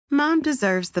Mom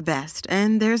deserves the best,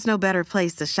 and there's no better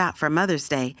place to shop for Mother's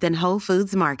Day than Whole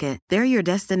Foods Market. They're your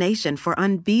destination for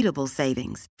unbeatable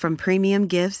savings, from premium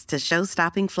gifts to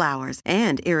show-stopping flowers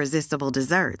and irresistible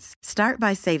desserts. Start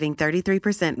by saving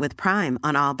 33% with Prime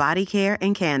on all body care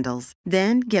and candles.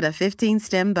 Then get a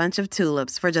 15-stem bunch of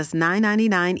tulips for just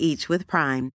 $9.99 each with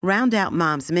Prime. Round out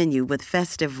Mom's menu with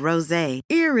festive rosé,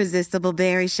 irresistible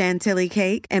berry chantilly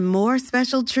cake, and more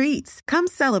special treats. Come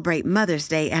celebrate Mother's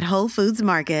Day at Whole Foods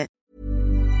Market.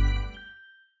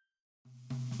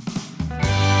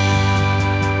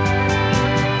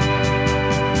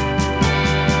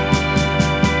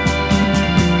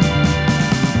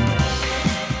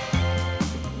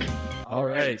 All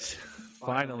right,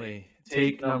 finally,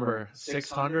 take number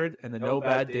 600, and the No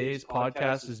Bad Days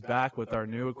podcast is back with our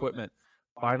new equipment.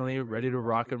 Finally, ready to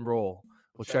rock and roll.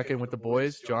 We'll check in with the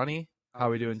boys. Johnny, how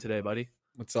are we doing today, buddy?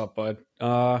 What's up, bud?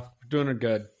 Doing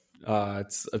good.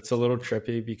 It's a little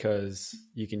trippy because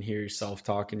you can hear yourself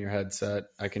talk in your headset.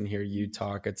 I can hear you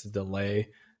talk. It's a delay.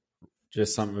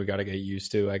 Just something we got to get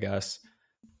used to, I guess.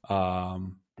 But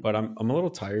I'm a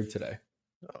little tired today.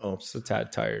 Oh, Just a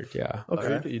tad tired, yeah.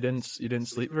 Okay. You didn't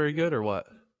sleep very good, or what?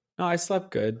 No, I slept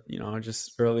good.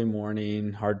 Just early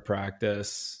morning, hard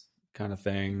practice kind of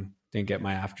thing. Didn't get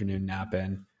my afternoon nap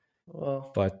in.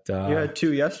 well, But you had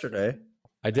 2 yesterday.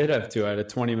 I did have 2. I had a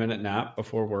 20-minute nap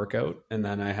before workout, and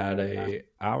then I had a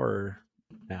hour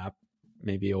nap,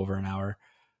 maybe over an hour,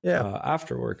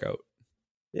 after workout.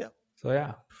 Yeah. So,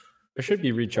 yeah. I should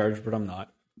be recharged, but I'm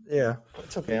not. Yeah,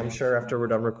 it's okay. I'm sure after we're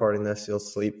done recording this, you'll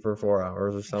sleep for 4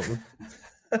 hours or something.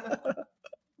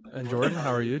 And Jordan,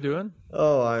 how are you doing?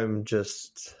 Oh, I'm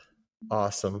just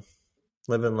awesome.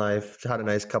 Living life. Had a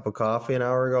nice cup of coffee an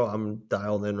hour ago. I'm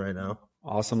dialed in right now.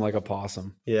 Awesome like a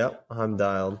possum. Yep, I'm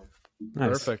dialed. Nice.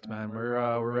 Perfect, man.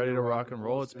 We're ready to rock and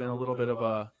roll. It's been a little bit of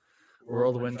a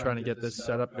whirlwind trying to get this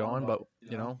setup going, but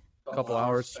a couple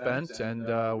hours spent, and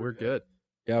we're good.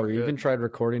 Yeah, we even tried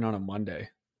recording on a Monday.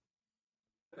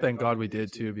 Thank God we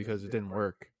did too, because it didn't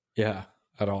work. Yeah,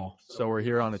 at all. So we're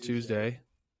here on a Tuesday,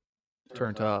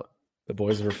 turned up. The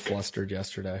boys were flustered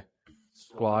yesterday.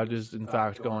 Squad is in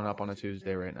fact going up on a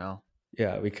Tuesday right now.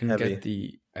 Yeah, we couldn't Heavy. get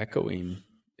the echoing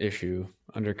issue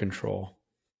under control.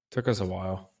 Took us a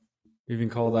while. We even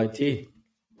called IT.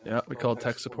 Yeah, we called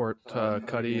tech support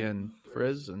Cuddy and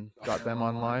Frizz and got them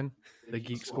online. The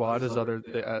Geek Squad, as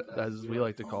we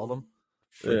like to call them.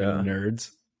 Freaking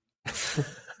nerds.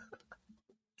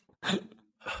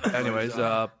 Anyways,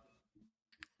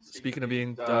 speaking of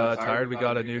being tired, we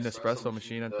got a new Nespresso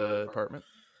machine at the apartment.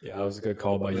 Yeah, that was a good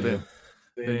call by you.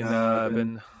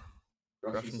 Been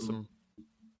crushing some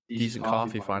decent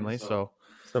coffee finally, so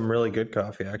Some really good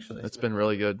coffee, actually. it's been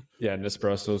really good. Yeah,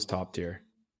 Nespresso's top tier.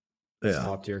 It's Yeah.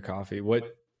 top tier coffee.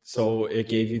 So it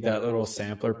gave you that little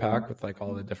sampler pack with like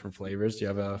all the different flavors. Do you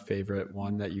have a favorite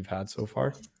one that you've had so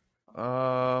far?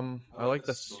 I like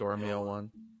the Stormio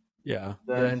one. Yeah.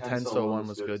 The Intenso one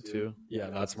was good too. Yeah,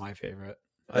 that's my favorite.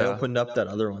 I Yeah. opened up that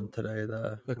other one today,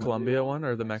 the Colombia one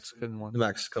or the Mexican one?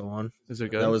 Mexico one. Is it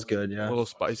good? That was good, a yeah. little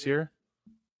spicier.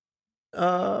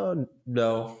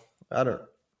 No.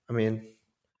 I mean,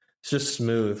 it's just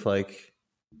smooth, like,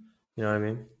 you know what I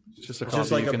mean? It's just a It's coffee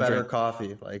just like you a can better drink.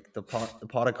 coffee. Like the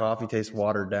pot of coffee tastes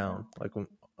watered down, like on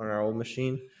our old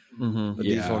machine. Mm-hmm. But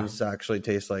these Yeah. ones actually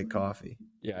taste like coffee.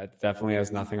 Yeah, it definitely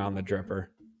has nothing on the dripper.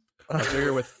 I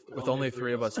figure with only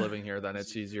 3 of us living here, then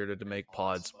it's easier to make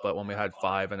pods. But when we had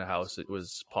 5 in a house, it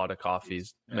was pot of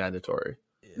coffees mandatory.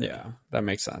 Yeah, that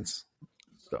makes sense.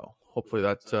 So hopefully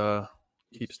that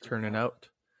keeps turning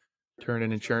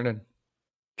and churning.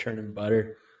 Churning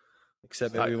butter.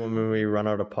 Except maybe when we run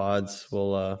out of pods,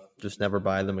 we'll just never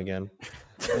buy them again.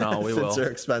 No, we will. Since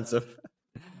they're expensive.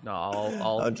 No,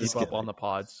 I'll I'm keep just up kidding. on the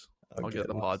pods. I'll Okay. get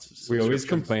the pods. We always subscriptions.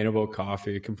 complain about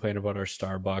coffee. We complain about our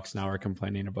Starbucks. Now we're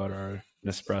complaining about our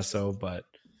Nespresso, but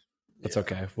it's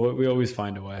okay. We always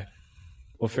find a way.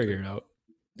 We'll figure it out.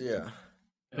 Yeah.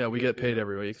 Yeah, we get paid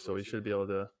every week, so we should be able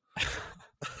to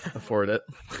afford it.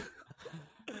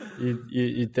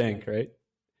 You'd think, right?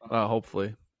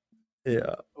 Hopefully.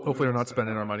 Yeah. Hopefully we're not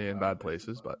spending our money in bad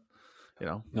places, but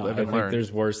No, live I and think learn.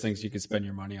 there's worse things you could spend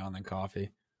your money on than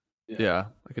coffee. Yeah,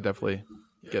 I could definitely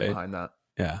get Okay. behind that.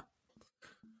 Yeah.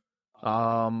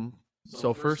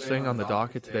 So first thing on the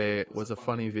docket today was a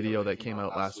funny video that came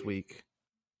out last week.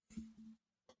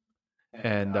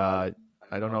 And I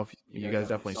don't know if you guys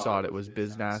definitely saw it. It was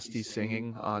Biz Nasty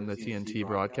singing on the TNT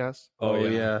broadcast. Oh,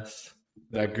 yes.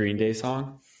 That Green Day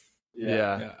song?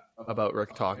 Yeah, about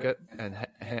Rick Tocchet. And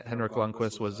Henrik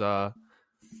Lundqvist was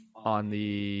on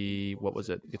the, what was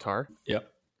it, guitar? Yep.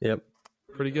 Yep.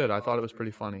 Pretty good. I thought it was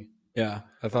pretty funny. Yeah.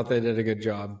 I thought they did a good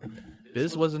job.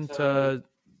 Biz wasn't.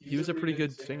 He was a pretty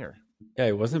good singer. Yeah,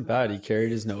 he wasn't bad. He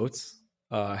carried his notes.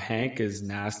 Hank is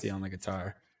nasty on the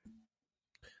guitar.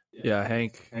 Yeah,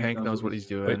 Hank knows what he's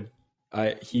doing.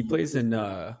 He plays in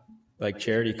like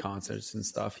charity concerts and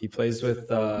stuff. He plays with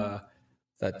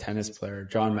that tennis player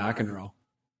John McEnroe.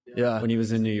 Yeah, When he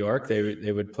was in New York,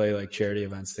 they would play like charity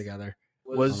events together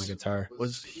on the guitar.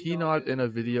 Was he not in a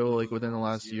video like within the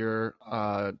last year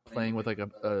playing with like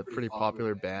a pretty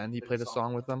popular band? He played a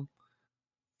song with them.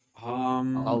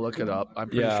 I'll look it up. I'm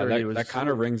pretty sure he was. That kind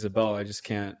of rings a bell. I just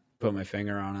can't put my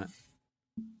finger on it.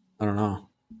 I don't know.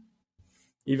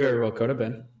 He very well could have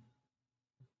been.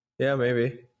 Yeah,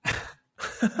 maybe.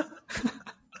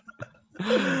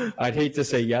 I'd hate to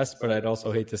say yes, but I'd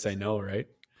also hate to say no, right?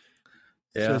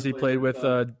 Yeah. Says he played with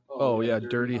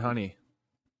Dirty Honey.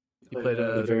 He played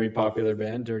The very popular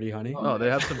band, Dirty Honey. Oh, they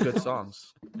have some good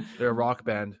songs. They're a rock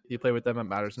band. He played with them at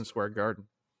Madison Square Garden.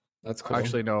 That's cool.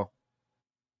 Actually, no.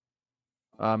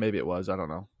 Maybe it was. I don't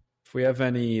know. If we have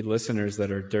any listeners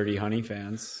that are Dirty Honey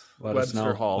fans, let us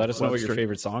know. Hall. Let us know what your Webster-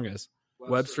 favorite song is.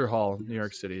 Webster Hall, New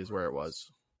York City is where it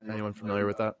was. Anyone familiar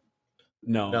with that?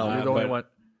 No, You're the only but one.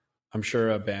 I'm sure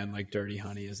a band like Dirty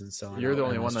Honey isn't selling. You're the out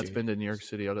only one MSG. that's been to New York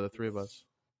City out of the three of us.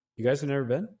 You guys have never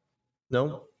been?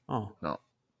 No. Oh No.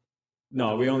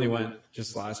 no, we only went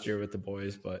just last year with the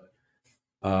boys, but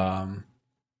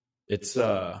it's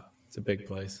a big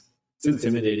place. It's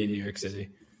intimidating, New York City,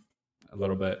 a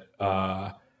little bit.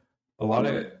 A lot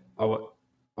of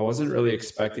I wasn't really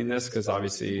expecting this because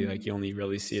obviously, like, you only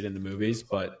really see it in the movies,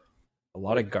 but a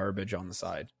lot of garbage on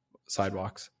the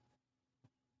sidewalks.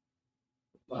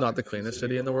 Not the cleanest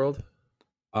city in the world.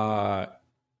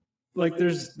 Like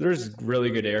there's really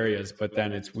good areas, but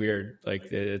then it's weird. Like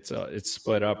it's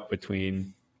split up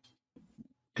between,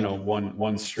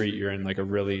 one street you're in like a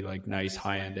really like nice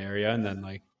high end area, and then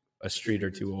like a street or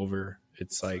two over,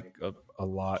 it's like a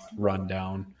lot run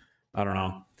down. I don't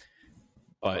know,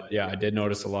 but yeah, I did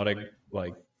notice a lot of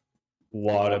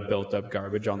built up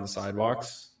garbage on the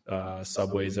sidewalks.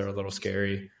 Subways are a little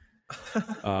scary.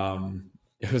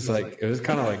 It was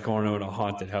kind of like going to a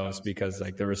haunted house because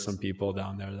like there were some people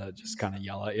down there that just kind of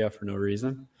yell at you for no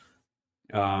reason.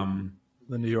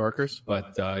 The New Yorkers.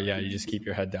 But yeah, you just keep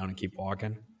your head down and keep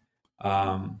walking.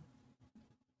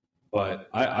 But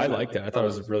I liked it. I thought it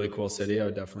was a really cool city. I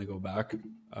would definitely go back.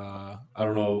 I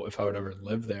don't know if I would ever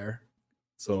live there.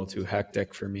 It's a little too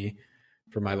hectic for me,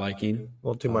 for my liking. A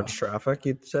little too much traffic,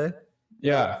 you'd say?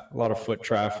 Yeah, a lot of foot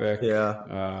traffic.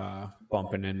 Yeah.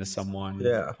 Bumping into someone.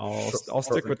 Yeah. I'll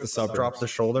stick with the suburbs. Drop the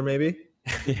shoulder, maybe.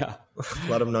 Yeah.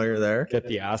 Let them know you're there. Get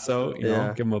the ass out,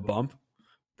 give them a bump.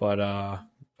 But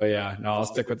yeah, no, I'll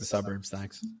stick with the suburbs.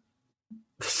 Thanks.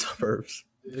 The suburbs.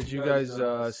 Did you guys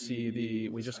see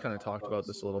we just kind of talked about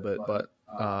this a little bit, but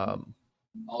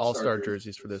All-Star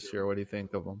jerseys for this year, what do you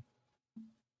think of them?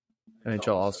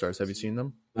 NHL All-Stars, have you seen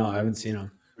them? No, I haven't seen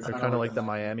them. They're kind of like the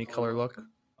Miami color look,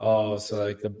 Oh, so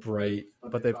like the bright.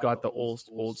 but they've got the old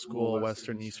school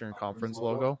Western Eastern Conference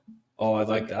logo. Oh, I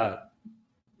like that.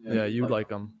 Yeah, you'd like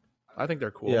them. I think they're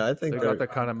cool. Yeah, I think they've got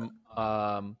that kind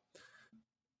of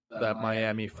that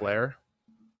Miami flair.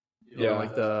 You know,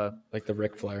 Yeah. Like the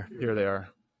Ric Flair. here they are.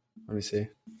 Let me see.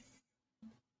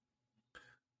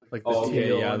 Like the Oh, okay,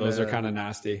 teal yeah, and those the- are kind of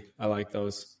nasty. I like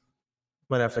those.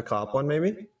 Might have to cop one,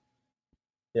 maybe.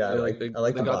 Yeah, I like They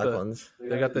the got black the- ones.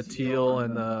 They got the teal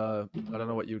and the I don't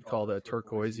know what you'd call the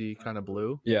turquoisey kind of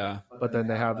blue, Yeah, but then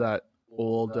they have that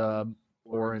old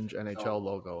orange NHL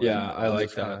logo. Yeah, I like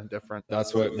It's kinda that. Different.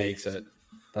 that's what makes it.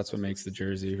 That's what makes the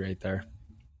jersey right there.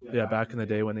 Yeah, back in the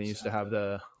day when they used to have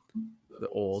the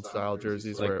old style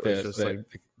jerseys where Like it was just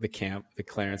like the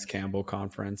Clarence Campbell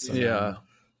conference. And yeah, then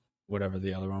whatever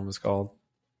the other one was called.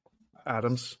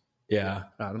 Adams. Yeah,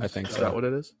 Adams. I think Is so. that what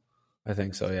it is? I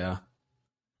think so. Yeah.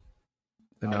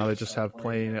 And now they just have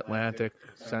plain Atlantic,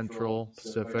 Central,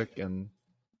 Pacific, and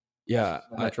Yeah,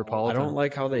 I Metropolitan. don't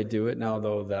like how they do it now,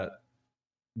 though. That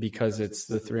because it's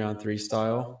the 3-on-3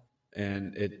 style,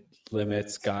 and it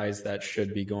limits guys that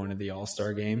should be going to the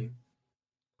All-Star game.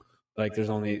 Like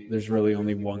there's really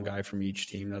only one guy from each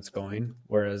team that's going,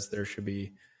 whereas there should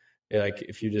be, like,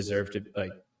 if you deserve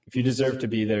to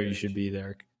be there, you should be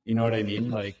there. You know what I mean?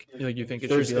 Like, you think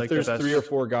it if should be like there's the best. 3 or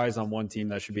 4 guys on one team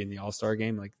that should be in the All-Star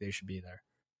game, like they should be there.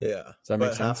 Yeah. Does that make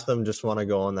But sense? half of them just want to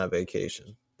go on that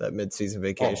vacation, that mid-season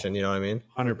vacation. You know what I mean?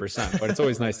 100%. But it's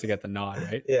always nice to get the nod,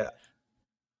 right? Yeah.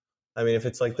 I mean, if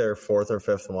it's like their 4th or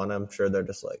 5th one, I'm sure they're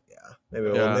just like, yeah, maybe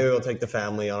we'll take the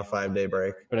family on a 5-day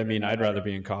break. But I mean, I'd rather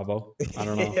be in Cabo. I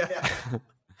don't know. Yeah.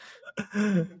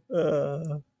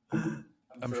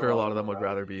 I'm sure a lot of them would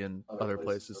rather be in other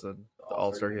places than the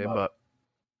All-Star game, but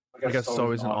I guess it's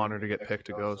always an honor to get picked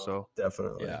to go. So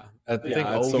Definitely. Yeah, I think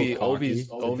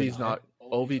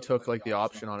Ovi took like the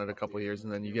option on it a couple of years,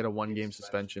 and then you get a 1-game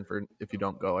suspension for if you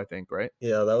don't go. I think, right?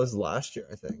 Yeah, that was last year,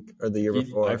 I think, or the year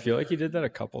before. I feel like he did that a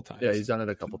couple times. Yeah, he's done it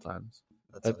a couple times.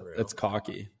 That's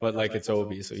cocky, but like it's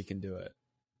Obi, so he can do it.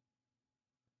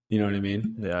 You know what I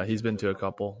mean? Yeah, he's been to a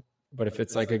couple. But if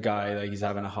it's like a guy like he's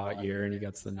having a hot year and he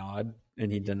gets the nod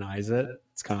and he denies it,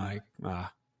 it's kind of like,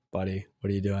 buddy, what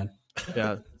are you doing?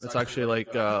 Yeah, it's actually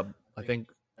like I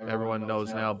think everyone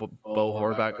knows now. Bo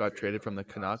Horvat got traded from the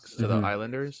Canucks to the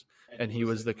Islanders, and he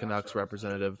was the Canucks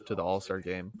representative to the All-Star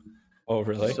game. Oh,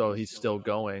 really? So he's still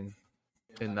going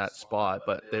in that spot,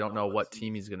 but they don't know what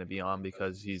team he's going to be on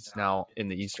because he's now in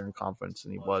the Eastern Conference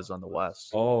and he was on the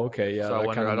West. Oh, okay, yeah. So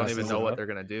I don't even know what they're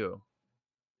going to do.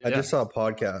 I just saw a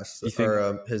podcast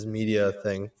or his media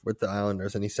thing with the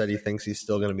Islanders, and he said he thinks he's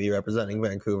still going to be representing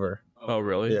Vancouver. Oh,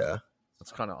 really? Yeah,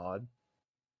 that's kind of odd.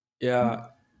 Yeah.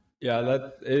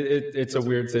 That it's a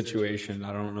weird situation.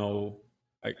 I don't know,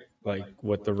 like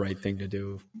what the right thing to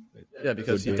do. Yeah,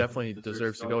 because he definitely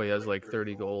deserves to go. He has like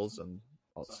 30 goals and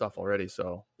all stuff already.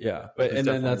 So yeah, but and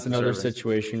then that's another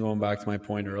situation. Going back to my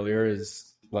point earlier,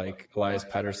 is like Elias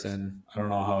Pettersson. I don't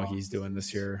know how he's doing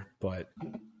this year, but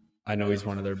I know he's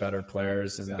one of their better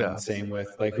players. And then same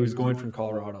with like who's going from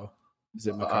Colorado. Is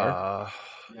it Makar?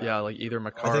 Yeah, like either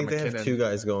Makar I think or they McKinnon. have 2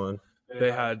 guys going. They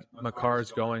had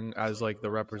Makar's going as like the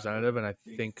representative, and I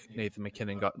think Nathan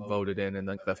McKinnon got voted in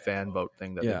like the fan vote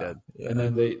thing that they did. Yeah. And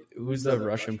then who's the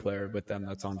Russian player with them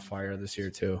that's on fire this year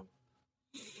too?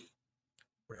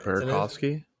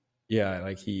 Burakovsky? Yeah,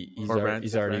 like he's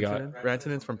already got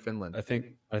Rantanen's from Finland. I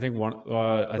think one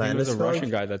I think it was a Russian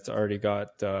guy that's already got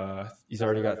he's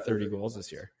already got 30 goals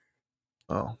this year.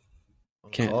 Oh.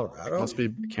 Colorado? Must be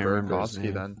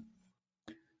Burakovsky then.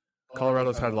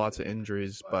 Colorado's had lots of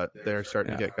injuries, but they're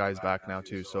starting to get guys back now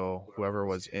too. So whoever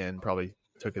was in probably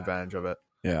took advantage of it.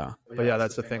 Yeah. But yeah,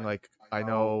 that's the thing. Like I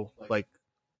know, like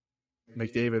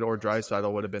McDavid or Draisaitl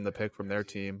would have been the pick from their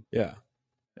team. Yeah.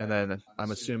 And then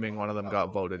I'm assuming one of them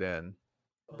got voted in.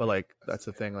 But like that's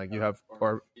the thing. Like you have,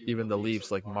 or even the Leafs,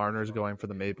 like Marner's going for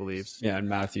the Maple Leafs. Yeah, and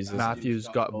Matthews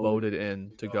got voted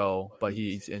in to go, but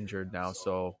he's injured now.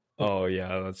 So. Oh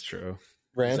yeah, that's true.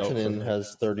 Rantanen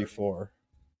has 34.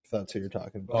 If that's who you're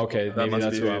talking about. Okay, maybe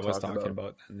that's who I was talking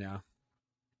about. Then, yeah.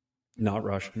 Not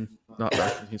Russian. Not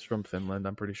Russian. He's from Finland,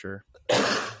 I'm pretty sure.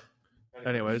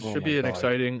 Anyways, should be an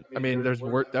exciting. I mean, there's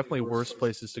definitely worse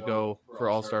places to go for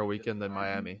All-Star Weekend than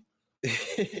Miami.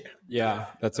 Yeah,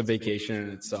 that's a vacation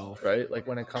in itself, right? Like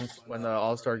when the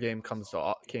All-Star game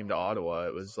came to Ottawa,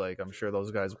 it was like I'm sure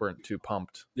those guys weren't too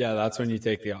pumped. Yeah, that's when you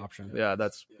take the option. Yeah,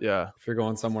 If you're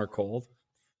going somewhere cold.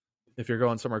 If you're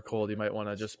going somewhere cold, you might want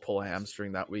to just pull a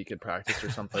hamstring that week in practice or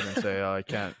something and say, I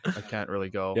can't really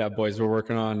go. Yeah, boys, we're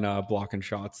working on blocking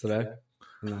shots today,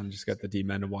 and then just got the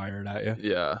D-men to wire it at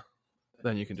you. Yeah,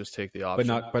 then you can just take the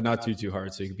option, but not too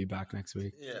hard, so you can be back next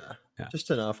week. Yeah. Just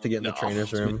enough to get in the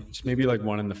trainer's room. Just maybe like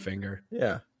one in the finger.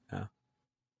 Yeah.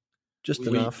 Just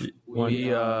enough.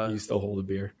 You still hold a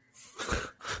beer.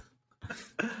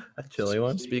 A chilly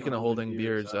one. Speaking of holding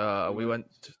beers,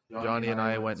 Johnny and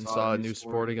I went and saw a new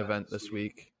sporting event this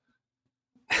week.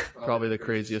 Probably the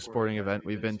craziest sporting event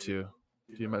we've been to.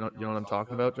 Do you know what I'm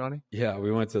talking about, Johnny? Yeah,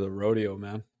 we went to the rodeo,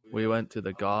 man. We went to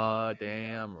the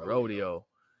goddamn rodeo.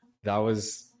 That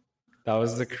was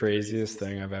the craziest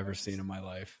thing I've ever seen in my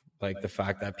life. Like the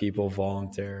fact that people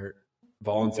voluntarily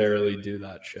do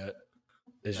that shit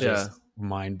is just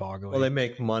mind-boggling. Well, they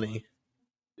make money.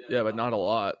 Yeah, but not a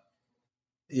lot.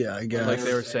 Yeah, I guess. Like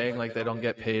they were saying, like they don't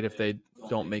get paid if they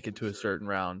don't make it to a certain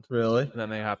round. Really? And then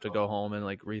they have to go home and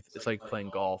like it's like playing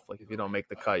golf. Like if you don't make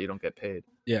the cut, you don't get paid.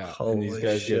 Yeah, and these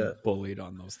guys get bullied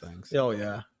on those things. Oh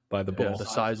yeah, by the bull. Yeah, the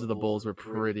size of the bulls were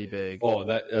pretty big. Oh,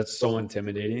 that's so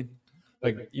intimidating.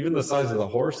 Like even the size of the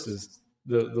horses,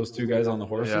 those 2 guys on the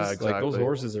horses. Yeah, exactly. Like those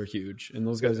horses are huge, and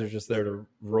those guys are just there to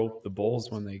rope the bulls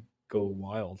when they go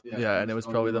wild. Yeah, and it was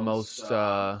probably the most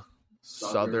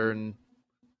southern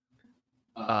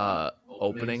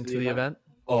opening to the event.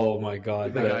 Oh my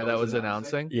god, the guy that was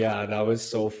announcing. Yeah, that was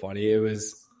so funny. It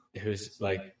was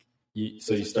like you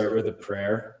start with a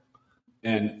prayer,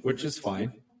 and which is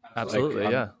fine. Absolutely,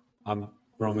 like, yeah. I'm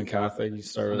Roman Catholic. You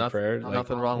start with a prayer. Like,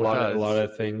 nothing wrong with that. A lot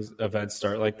of events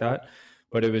start like that.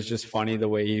 But it was just funny the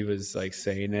way he was like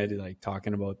saying it, like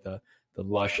talking about the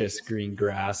luscious green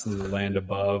grass and the land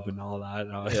above and all that.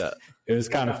 And it was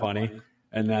kind of funny.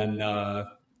 And then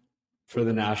for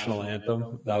the national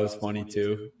anthem. That was funny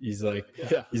too. He's like,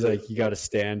 Yeah. you got to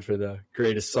stand for the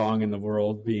greatest song in the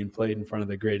world being played in front of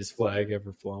the greatest flag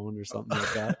ever flown, or something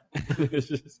like that.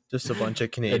 It's Just a bunch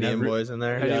of Canadian boys in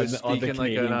there. And he yeah, was and all the speaking like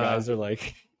Canadian an, guys are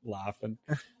like laughing.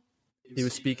 He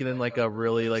was speaking in like a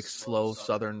really like slow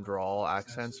Southern drawl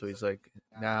accent. So he's like,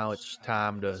 now it's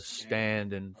time to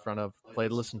stand in front of,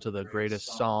 listen to the greatest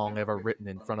song ever written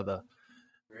in front of the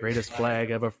greatest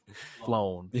flag ever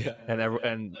flown. Yeah.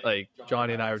 And like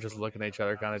Johnny and I were just looking at each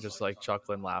other, kind of just like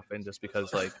chuckling, laughing, just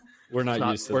because like We're not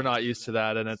used to not used to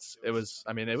that. And it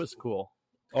was cool.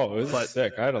 Oh, it was but-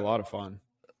 sick. I had a lot of fun.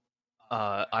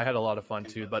 I had a lot of fun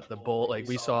too, but the bull, like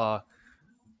we saw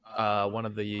one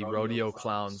of the rodeo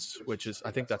clowns, which is,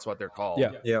 I think that's what they're called.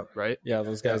 Yeah. Yep. Right? Yeah,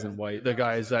 those guys in white. The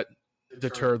guys that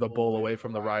deter the bull away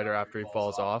from the rider after he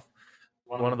falls off.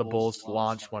 One of the bulls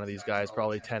launched one of these guys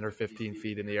probably 10 or 15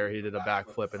 feet in the air. He did a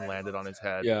backflip and landed on his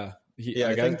head. Yeah.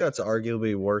 I think that's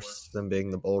arguably worse than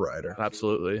being the bull rider.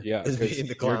 Absolutely. Yeah, Is 'cause being the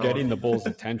you're clown. getting the bull's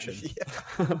attention.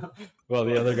 Well,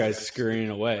 the other guy's scurrying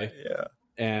away. Yeah.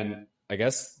 And I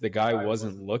guess the guy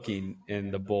wasn't looking,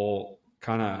 and the bull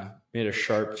kind of made a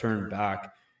sharp turn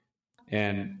back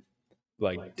and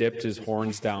like dipped his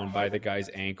horns down by the guy's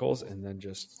ankles and then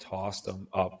just tossed them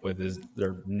up with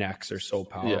their necks are so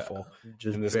powerful.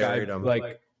 Just And this buried guy, him.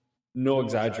 like, no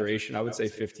exaggeration, I would say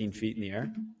 15 feet in the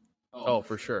air, Oh,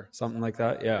 for sure. something like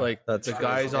that. Yeah. Like That's the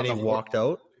guys on and the he walked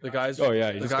out. The guys. Oh, yeah,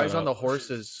 he The just guys got on the up.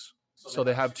 horses. So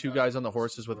they have two guys on the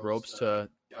horses with ropes to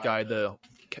guide the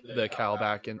cow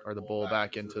back in, or the bull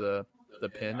back into the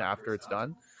pin after it's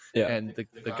done. Yeah. And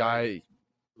the guy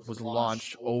was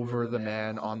launched over the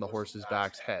man on the horse's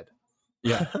back's head.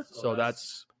 Yeah. So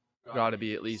that's got to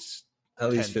be at least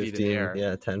At least 10 feet in the 15. air.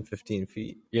 Yeah, 10, 15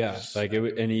 feet. Yeah, like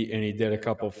and he did a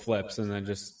couple flips and then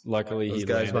just luckily Those he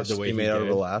guys landed must the way be he made out of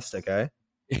did. elastic, eh?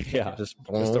 Yeah, Just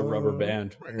a rubber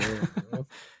band. yeah.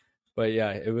 But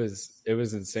yeah, it was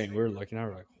insane. We were looking at it,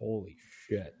 we're like, holy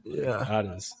shit,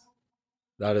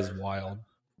 that is wild.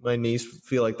 My knees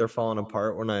feel like they're falling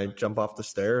apart when I jump off the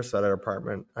stairs at our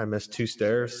apartment. I missed 2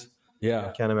 stairs.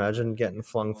 Yeah, Can't imagine getting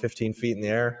flung 15 feet in the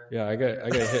air. yeah. I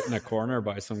got hit in a corner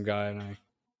by some guy and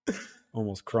I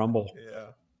almost crumble. Yeah.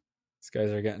 These guys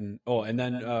are getting. Oh, and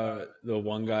then the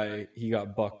one guy, he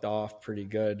got bucked off pretty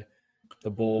good. The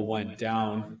bull went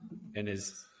down, and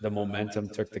the momentum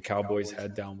took the cowboy's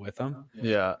head down with him.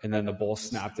 Yeah. And then the bull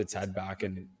snapped its head back,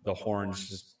 and the horns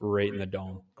just right in the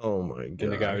dome. Oh my god.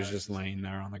 And the guy was just laying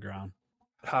there on the ground.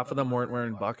 Half of them weren't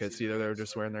wearing buckets either. They were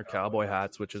just wearing their cowboy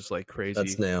hats, which is like crazy.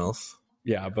 That's nails.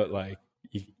 Yeah, but like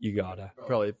you gotta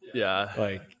Probably. Yeah.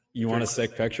 like you want a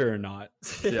sick picture or not?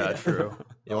 Yeah. True.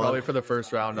 You want- Probably for the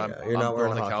first round, Yeah, I'm you're not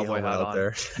wearing throwing a the hockey cowboy helmet hat out on.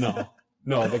 there.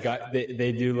 No, the guy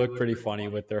they do look pretty funny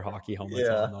with their hockey helmets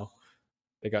Yeah. on though.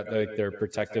 They got like their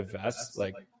protective vests.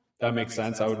 Like that makes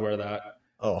sense. I would wear that.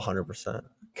 Oh, 100%.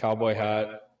 Cowboy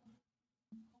hat,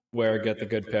 get the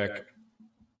good pick,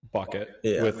 bucket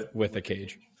Yeah. with a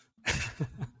cage.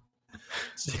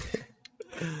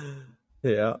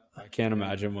 Yeah. I can't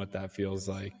imagine what that feels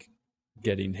like,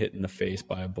 getting hit in the face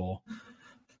by a bull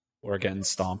or getting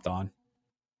stomped on.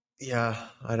 Yeah,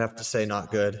 I'd have to say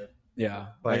not good Yeah,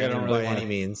 by, like, any, I don't really by any want.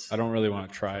 means. I don't really want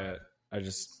to try it. I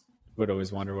just would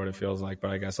always wonder what it feels like,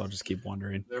 but I guess I'll just keep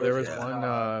wondering. There was one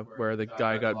where the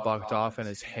guy got bucked off and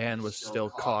his hand was still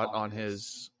caught on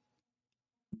his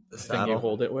The thing you saddle?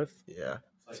 hold it with. Yeah.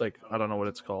 It's like, I don't know what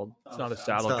it's called. It's not a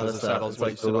saddle It's not because a the saddle, saddle's it's what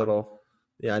like you the sit on. little.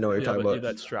 Yeah, I know what you're Yeah, talking but about.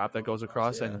 that strap that goes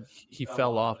across, and he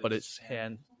fell off, but his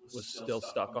hand was still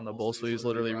stuck on the bull, so he was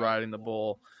literally riding the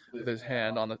bull with his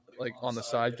hand on the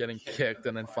side, getting kicked,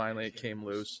 and then finally it came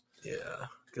loose. Yeah,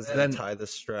 because Then- then tie the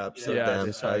strap so yeah, damn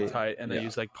they tie it tight. tight, and they Yeah.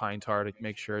 use like pine tar to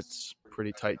make sure it's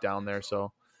pretty tight down there.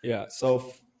 So Yeah,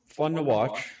 so fun to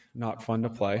watch, not fun to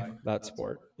play that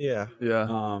sport. Yeah, yeah,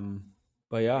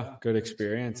 But yeah, good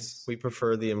experience. we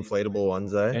prefer the inflatable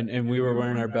ones, eh? And we were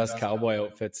wearing our best cowboy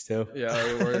outfits too. yeah,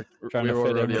 we were Trying we to wore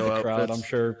fit in with rodeo the crowd. outfits. I'm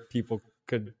sure people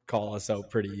could call us out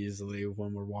pretty easily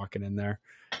when we're walking in there.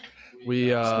 We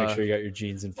Just make sure you got your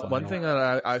jeans and flannel. one thing that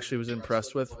I actually was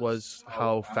impressed with was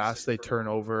how fast they turn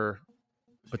over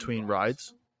between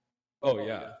rides, Oh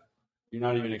yeah, you're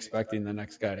not even expecting the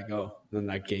next guy to go. Then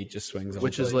that gate just swings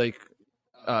which open. is like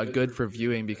good for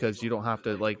viewing because you don't have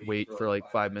to like wait for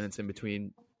like 5 minutes in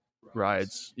between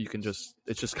rides. You can just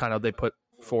it's just kind of they put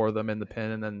 4 of them in the pin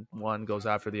and then one goes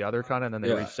after the other kind of and then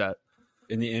they Yeah. reset.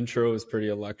 And the intro is pretty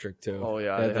electric too. Oh,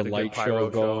 yeah, they they had had the a good light pyro show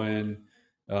going,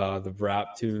 the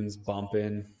rap tunes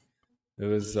bumping. It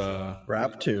was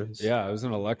Rap tunes. yeah, it was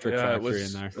an electric Yeah, it factory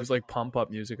was in there. it was like pump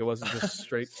up music. It wasn't just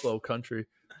straight slow country.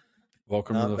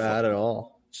 Welcome to Not the bad at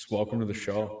all. just welcome to the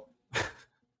show.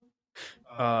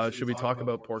 Should we talk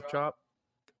about pork chop?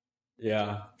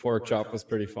 Yeah, pork chop was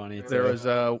pretty funny. There too. was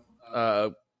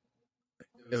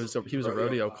he was a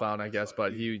rodeo clown, I guess,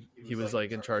 but he was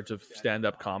like in charge of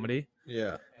stand-up comedy.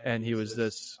 Yeah. And he was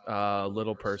this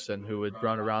little person who would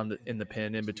run around in the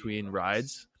pin in between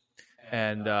rides.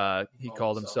 And he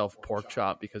called himself Pork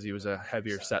Chop because he was a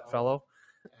heavier set fellow.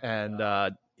 And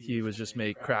he was just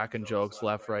cracking jokes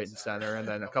left, right, and center. And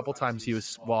then a couple times he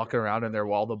was walking around in there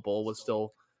while the bull was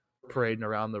still parading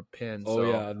around the pin. Oh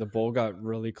so. yeah, the bull got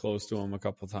really close to him a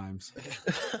couple times.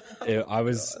 I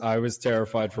was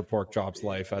terrified for Pork Chop's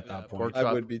life at that point. Pork I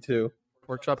Chop- would be too.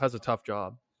 Pork Chop has a tough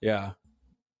job. Yeah,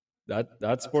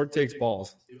 that sport takes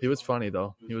balls. He was funny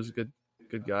though. He was a good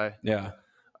guy. Yeah,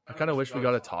 I kind of wish we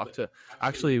got to talk to.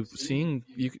 Actually, seeing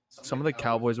some of the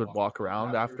Cowboys would walk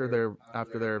around after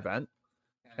their event,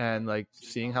 and like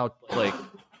seeing how like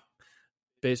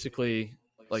basically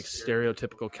like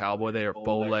stereotypical cowboy. They are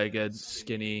bow-legged,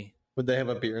 skinny. Would they have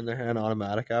a beer in their hand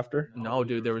automatic after? No,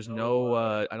 dude, there was no.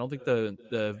 I don't think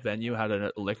the venue had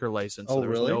a liquor license, so Oh, there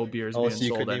was really? no beers Oh, being so you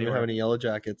sold couldn't even anywhere. have any yellow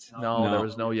jackets. No, No. there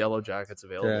was no yellow jackets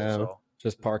available. Damn. So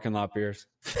just parking lot beers.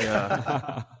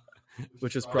 yeah,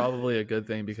 which is probably a good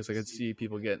thing because I could see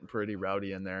people getting pretty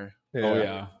rowdy in there. Oh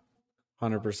yeah,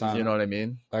 100%. You know what I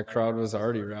mean? that crowd was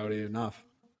already rowdy enough.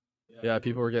 Yeah,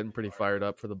 people were getting pretty fired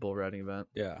up for the bull riding event.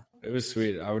 Yeah, it was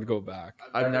sweet. I would go back.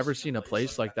 I've never seen a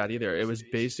place like that either. It was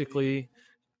basically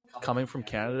coming from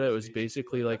Canada. It was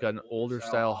basically like an older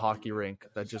style hockey rink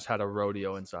that just had a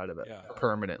rodeo inside of it, Yeah.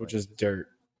 permanently. Which is dirt.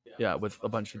 Yeah, with a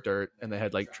bunch of dirt, and they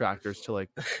had like tractors to like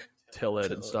till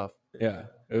it and stuff. Yeah,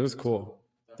 it was cool.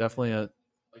 Definitely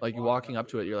like walking up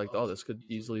to it, you're like, oh, this could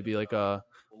easily be like a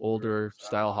older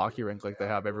style hockey rink like they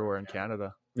have everywhere in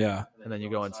Canada. Yeah, And then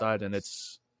you go inside, and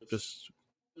it's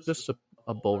just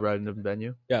a bull riding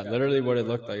venue. yeah. Literally, what it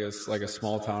looked like is like a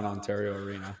small town Ontario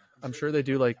arena. I'm sure they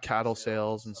do like cattle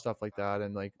sales and stuff like that,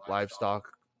 and like livestock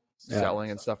Yeah.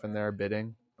 selling and stuff in there,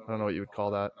 bidding. I don't know what you would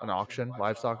call that, an auction,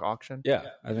 livestock auction. Yeah,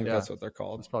 I think Yeah. that's what they're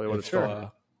called. That's probably what If, it's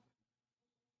called.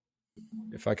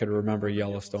 If I could remember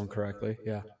Yellowstone correctly,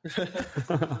 yeah.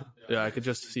 Yeah, I could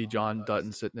just see John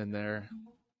Dutton sitting in there.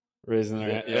 Raising their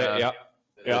hand. Yeah. Yeah,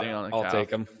 Bidding on a I'll calf. take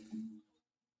them.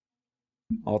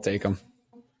 I'll take them.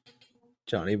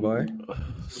 Johnny boy.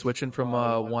 Switching from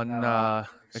one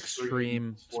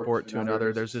extreme sport to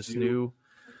another, there's this new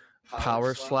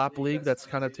power slap league that's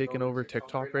kind of taken over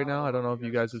TikTok right now. I don't know if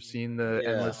you guys have seen the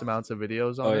Yeah. endless amounts of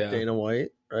videos on Oh, it. yeah. Dana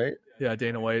White, right? Yeah,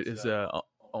 Dana White is a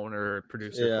owner,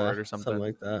 producer Yeah, for it or something.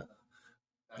 like that.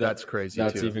 That's crazy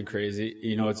That's too. even crazy.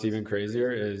 You know what's even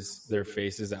crazier is their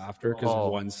faces after, because Oh.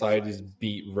 one side is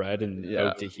beat red and Yeah.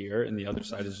 out to here, and the other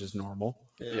side is just normal.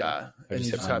 Yeah, I and just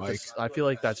you hit just my have mic. to. I feel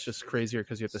like that's just crazier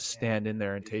because you have to stand in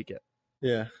there and take it.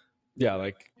 Yeah. Yeah,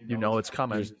 like You know it's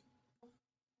coming.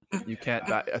 You can't.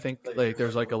 I think like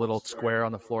there's like a little square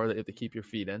on the floor that you have to keep your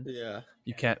feet in. Yeah.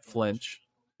 You can't flinch,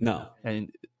 no.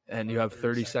 and you have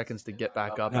 30 seconds to get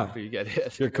back up No. after you get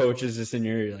hit. Your coach is just in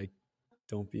your ear, you're like,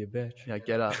 don't be a bitch. Yeah,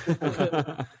 get up.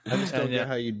 I just don't And, yeah. get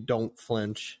how you don't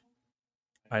flinch.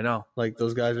 I know. Like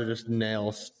those guys are just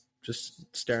nails,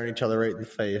 just staring each other right in the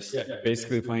face. Yeah,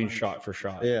 basically playing shot for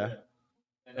shot. Yeah.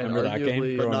 And Remember that game?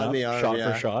 arguably, Growing not in up? the arm, shot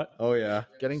yeah. for shot. Oh yeah.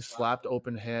 getting slapped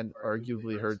open hand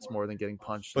arguably hurts more than getting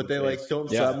punched. in But the they face. like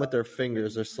don't Yeah. slap them with their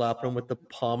fingers. They're slapping them with the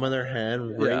palm of their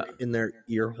hand right Yeah. in their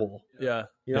ear hole. Yeah,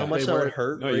 You know how Yeah. much They that wear- would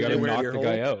hurt? No, right you got to in their knock ear the hole?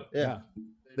 guy out. Yeah.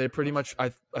 they pretty much. I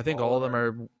think all of them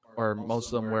are, or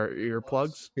most of them wear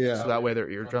earplugs. Yeah. So that way their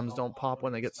eardrums don't pop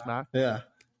when they get smacked. Yeah.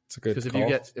 It's a good Because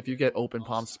call. if you get open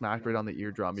palm smacked right on the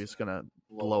eardrum, you're just gonna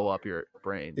blow up your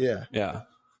brain. Yeah. Yeah.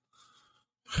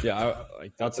 Yeah,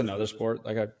 like that's another sport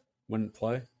like I wouldn't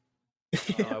play.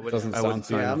 I wouldn't, Doesn't I wouldn't sound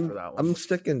sign too- up for that one. I'm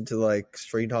sticking to like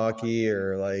street hockey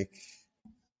or like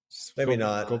Just Maybe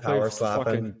not Go play power slapping.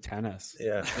 fucking tennis.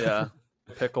 yeah. Yeah,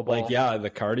 pickleball. Like, yeah, the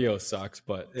cardio sucks,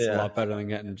 but it's a Yeah. lot better than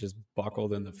getting just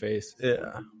buckled in the face.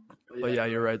 Yeah. But yeah,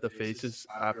 you're right. The faces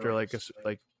after like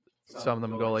some of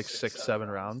them go like 6-7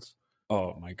 rounds.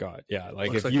 Oh my god, yeah. Like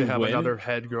Looks if like you they have win, another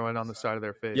head growing on the side of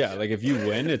their face. yeah, like if you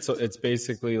win, it's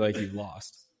basically like you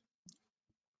lost.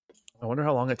 I wonder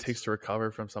how long it takes to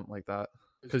recover from something like that.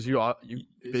 Because you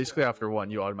basically after one,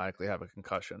 you automatically have a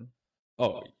concussion.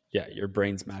 Oh yeah, your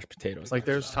brain's mashed potatoes. Like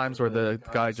there's times where the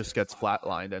guy just gets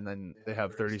flatlined and then they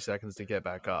have 30 seconds to get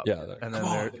back up. yeah, And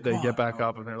then they get back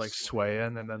up and they're like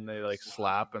swaying and then they like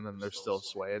slap and then they're still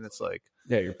swaying. It's like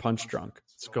yeah, you're punch drunk.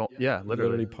 yeah,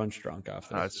 literally. punch drunk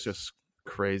after. It's just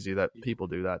crazy that people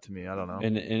do that to me. I don't know.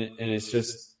 and it's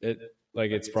just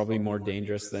it's probably more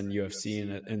dangerous than UFC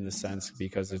in the sense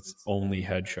because it's only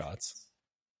headshots.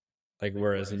 Like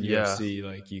whereas in Yeah. UFC,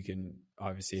 like you can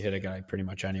obviously hit a guy pretty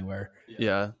much anywhere.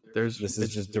 Yeah, This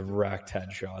is just direct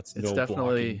headshots. It's no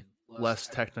definitely less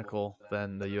technical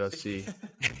than the UFC.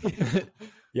 blocking.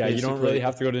 Yeah, you don't basically- really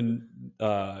have to go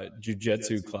to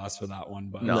jiu-jitsu class for that one,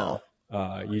 but No.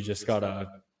 you just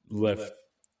gotta lift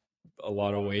a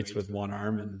lot of weights with one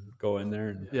arm and go in there.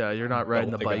 And Yeah, you're not riding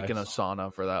the the bike guy. in a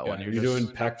sauna for that yeah, one. you're just, doing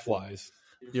pec flies.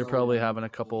 You're probably having a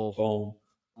couple.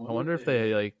 Boom. I wonder if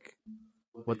they like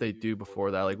what they do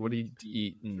before that. Like, what do you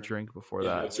eat and drink before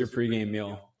Yeah, that? what's your pregame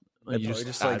meal? They You probably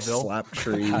just like Advil? slap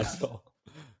trees, Advil.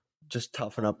 just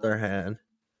toughen up their hand.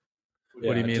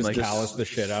 What do you mean, just like callus the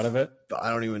shit out of it? But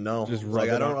I don't even know. Just Like,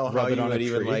 rub I it don't on- know rub how it you on a would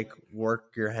even tree? like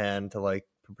work your hand to like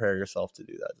prepare yourself to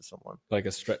do that to someone. Like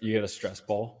you get a stress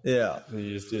ball, Yeah. and then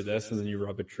you just do this, and then you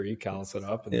rub a tree, callus it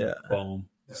up, and Yeah. boom,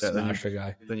 then smash a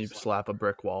guy. Then you slap a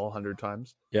brick wall 100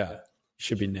 times. Yeah,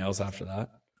 should be nails after that.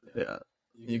 Yeah,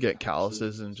 you get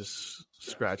calluses and just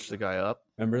scratch the guy up.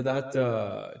 Remember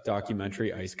that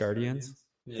documentary Ice Guardians?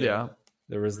 Yeah.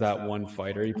 There was that one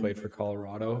fighter, he played for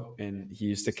Colorado, and he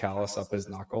used to callus up his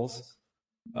knuckles.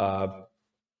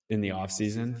 In the off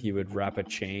season, he would wrap a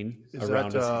chain Is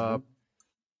around that his hand.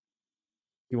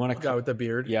 You want guy with the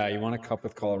beard? Yeah, you want a cup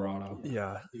with Colorado.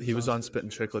 Yeah, he was on Spittin'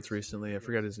 Chicklets recently. I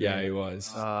forget his Yeah, name. he was.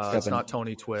 He's got It's the- not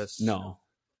Tony Twist. No,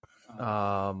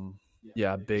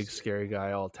 Yeah, big scary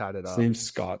guy, all tatted his up. name's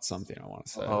Scott something. I want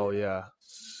to say. Oh yeah,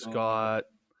 Scott.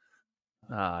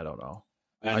 I don't know.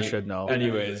 I should know.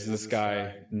 Anyways, this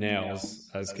guy nails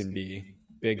as can be,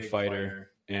 big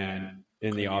fighter, and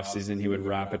in the off season he would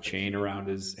wrap a chain around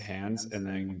his hands and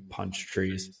then punch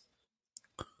trees.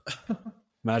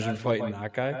 Imagine fighting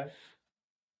that guy.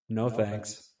 No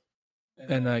thanks.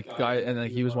 And like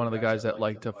he was one of the guys that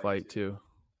liked to fight too.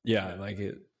 Yeah, like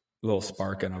a little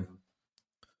spark in him.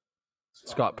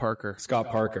 Scott Parker, Scott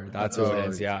Parker, that's who it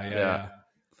is. Yeah.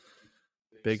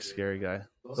 big scary guy.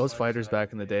 Those fighters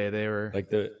back in the day, they were Like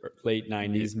the late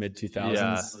 '90s, mid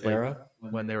 2000s Yeah, era.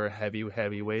 when they were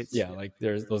heavyweights. Yeah, like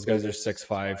those guys are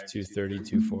 6'5", 230,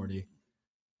 240.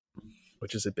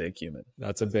 which is a big human.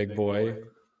 That's a big boy.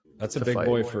 That's a To big fight.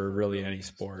 boy for really any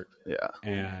sport. Yeah,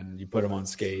 And you put them on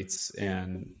skates,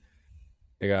 and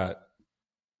they got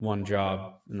one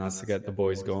job, and that's to get the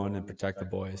boys going and protect the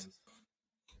boys.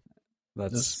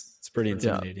 It's pretty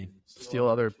intimidating. steal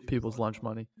other people's lunch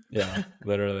money. Yeah,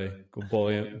 literally.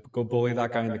 Go bully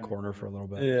that guy in the corner for a little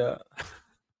bit. Yeah.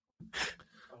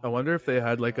 I wonder if they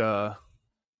had like a.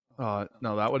 No,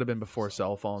 that would have been before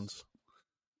cell phones.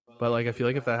 But like, I feel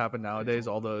like if that happened nowadays,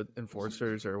 all the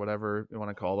enforcers or whatever you want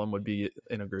to call them would be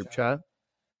in a group chat.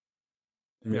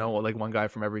 You know, like one guy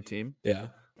from every team Yeah.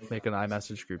 make an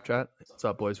iMessage group chat. What's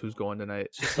up, boys? Who's going tonight?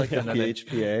 Just like the And then they-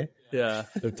 PHPA. yeah,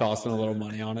 They're tossing a little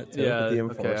money on it too. yeah. the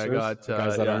Okay, I enforcers? got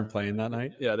Guys that yeah. aren't playing that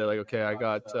night. Yeah, they're like, okay, I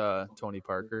got Tony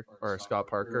Parker or Scott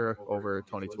Parker over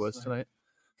Tony Twist tonight.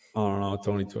 I don't know.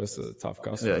 Tony Twist is a tough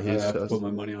customer. Yeah, he's I have to tough. put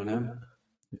my money on him.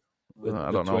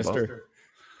 I don't know about.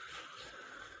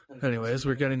 Anyways,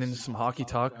 we're getting into some hockey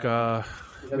talk.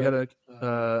 We had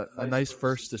a nice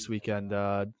first this weekend.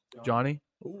 Johnny,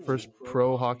 first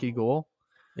pro hockey goal.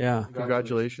 Yeah.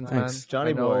 Congratulations, Thanks. man.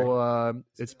 Johnny I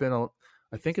know,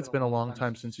 I think it's been a long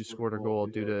time since you scored a goal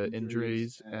due to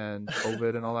injuries and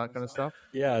COVID and all that kind of stuff.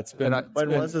 Yeah, it's been. When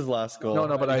was his last goal?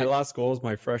 No, but my I last goal was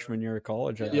my freshman year of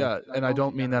college. I think. yeah, and I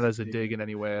don't mean that as a dig in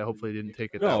any way. I hopefully didn't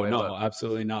take it that No, way. no, but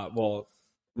absolutely not. Well,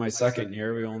 my second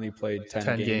year, we only played 10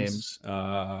 10 games.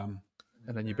 and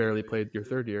then you barely played your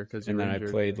third year because you And were then injured.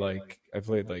 I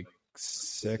played like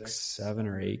 6, 7,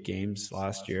 or 8 games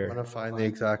last I'm year. gonna find the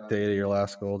exact date of your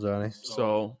last goal, Johnny.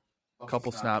 So, a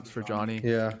couple snaps for Johnny.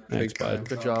 Yeah, Thanks, big time. bud.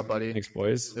 Good job, buddy. Thanks,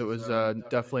 boys. It was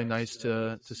definitely nice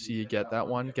to see you get that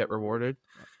one, get rewarded.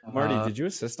 Marty, did you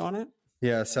assist on it?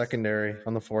 Yeah, secondary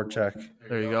on the forecheck,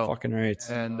 There you go. Fucking right.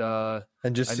 And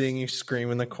and just seeing you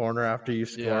scream in the corner after you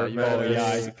scored, Yeah, man. oh, it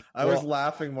was- yeah, I was well-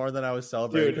 laughing more than I was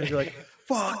celebrating. Dude. You're like,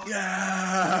 "Fuck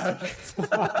yeah!"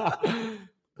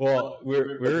 Well,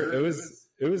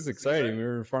 it was exciting. We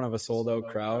were in front of a sold out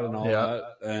crowd and all Yeah.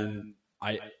 that, and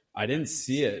I didn't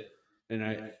see it,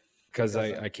 and because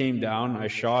I came down, I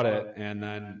shot it, and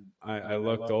then I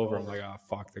looked over. I'm like, oh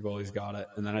fuck, the goalie's got it,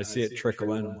 and then I see it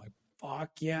trickle in. I'm like, fuck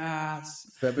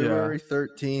yes. February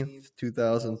 13th,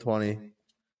 2020,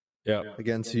 Yeah,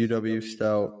 against UW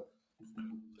Stout.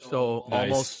 so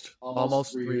Nice.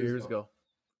 almost 3 years ago,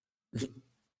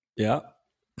 yeah.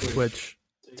 which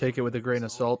take it with a grain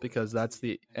of salt because that's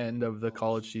the end of the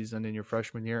college season in your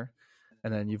freshman year,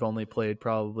 and then you've only played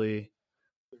probably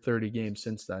 30 games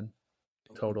since then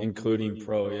total. Including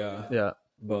pro. Yeah,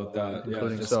 About that,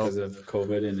 Including just so- because of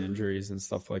COVID and injuries and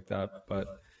stuff like that. But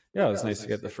yeah, it was nice to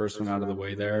get the first one out of the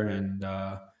way there, and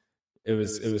it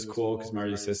was cool because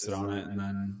Marty assisted on it, and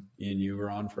then me and you were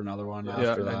on for another one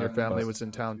after that. And your family was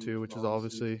in town too, which is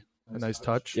obviously a nice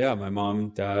touch. Yeah, my mom,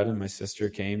 dad, and my sister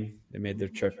came. They made their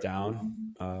trip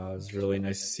down. It was really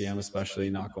nice to see them, especially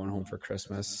not going home for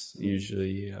Christmas.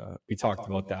 Usually, we talked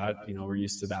about that. We're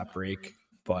used to that break,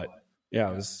 but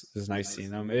yeah, it was nice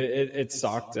seeing them. It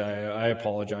sucked. I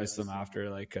apologized to them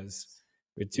after, because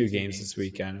we had 2 games this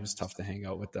weekend. It was tough to hang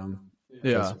out with them.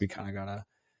 Yeah, we kind of gotta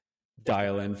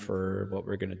dial in for what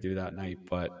we're gonna do that night.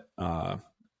 But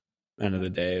end of the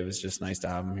day, it was just nice to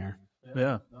have them here.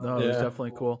 Yeah, no, it was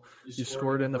definitely cool. You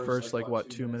scored in the first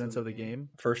 2 minutes of the game.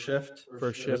 First shift of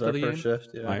the game. Shift,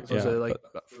 yeah. Was it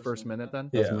first minute then?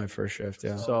 That was my first shift.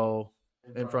 Yeah. So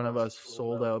in front of us,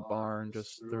 sold out barn,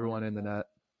 just threw one in the net,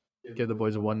 give the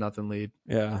boys a 1-0 lead.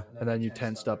 Yeah. And then you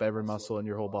tensed up every muscle in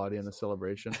your whole body in the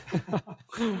celebration.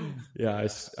 Yeah,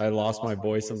 I lost my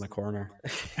voice in the corner.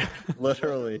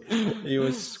 Literally, he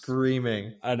was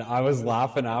screaming, and I was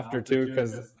laughing after too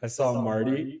because I saw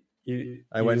Marty.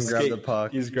 I went and grabbed the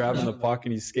puck. He's grabbing the puck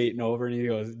and he's skating over and he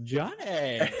goes,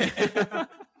 Johnny.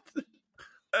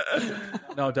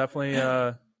 No, definitely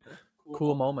a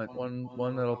cool moment.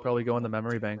 One that'll probably go in the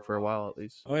memory bank for a while at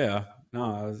least. Oh yeah,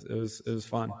 no, it was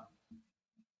fun.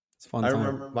 It's fun. I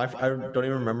don't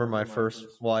even remember my first.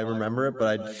 Well, I remember it,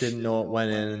 but I didn't know it went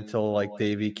in until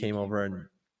Davey came over and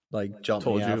jumped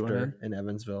me after in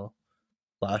Evansville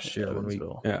last year when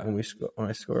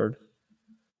I scored.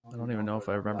 I don't even know if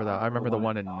I remember that. I remember the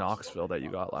one in Knoxville that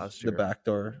you got last year. The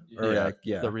backdoor.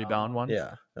 The rebound one.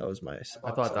 Yeah, that was my.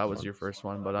 I thought that was your first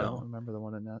one, but I don't remember the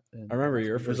one in that. I remember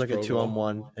your first. It was a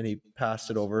 2-on-1, and he passed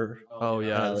it over. Oh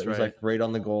yeah, that's it was right. Right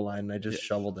on the goal line, and I just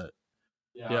shoveled it.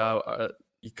 Yeah,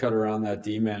 you cut around that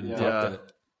D-man and dropped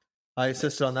it. I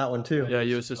assisted on that one too. Yeah,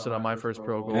 you assisted on my first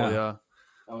pro goal. Yeah,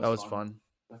 that was fun.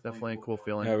 Definitely a cool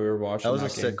feeling. Yeah, we were watching. That was a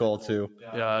sick goal too.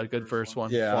 Yeah, good first one.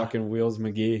 Yeah, fucking Wheels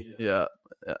McGee. Yeah,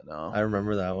 no. I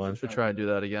remember that one. Should try and do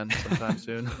that again sometime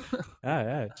soon.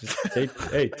 Yeah. Just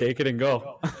take it and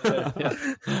go. Yeah.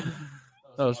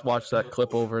 I'll just watch that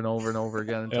clip over and over and over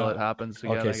again until it happens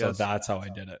again. Okay, so that's how I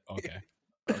did it. Okay,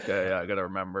 yeah, I gotta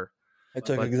remember. I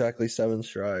took exactly 7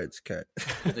 strides. Okay.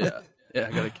 Yeah,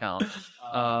 I gotta count.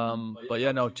 But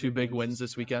yeah, no, 2 big wins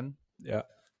this weekend. Yeah.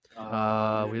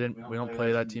 We don't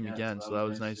play that team again, so that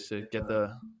was nice to get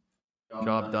the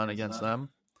job done against them.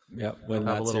 Yeah, win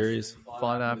that series.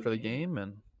 Fun after the game,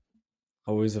 and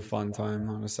always a fun time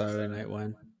on a Saturday night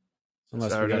win.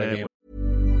 Unless Saturday we got a game.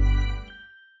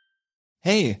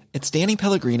 Hey, it's Danny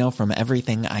Pellegrino from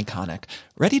Everything Iconic.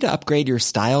 Ready to upgrade your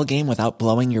style game without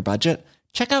blowing your budget?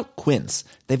 Check out Quince.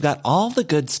 They've got all the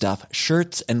good stuff,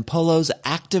 shirts and polos,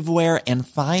 activewear, and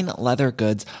fine leather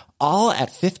goods, all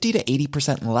at 50 to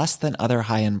 80% less than other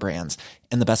high-end brands.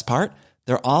 And the best part?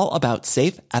 They're all about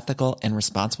safe, ethical, and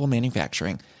responsible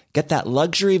manufacturing. Get that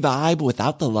luxury vibe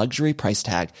without the luxury price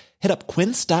tag. Hit up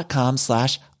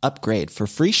quince.com/upgrade for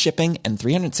free shipping and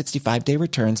 365-day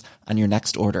returns on your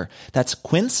next order. That's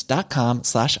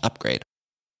quince.com/upgrade.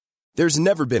 There's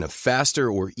never been a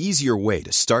faster or easier way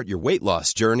to start your weight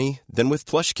loss journey than with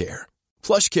PlushCare.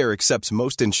 PlushCare accepts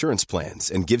most insurance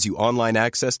plans and gives you online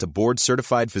access to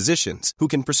board-certified physicians who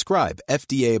can prescribe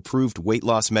FDA-approved weight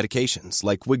loss medications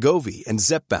like Wegovy and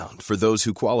Zepbound for those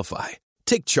who qualify.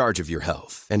 Take charge of your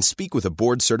health and speak with a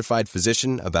board-certified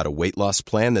physician about a weight loss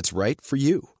plan that's right for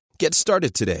you. Get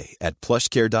started today at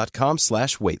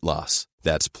plushcare.com/weightloss.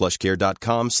 That's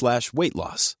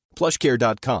plushcare.com/weightloss.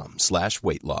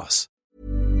 plushcare.com/weightloss.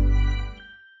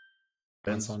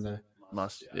 On Sunday.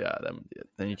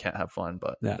 Then you can't have fun,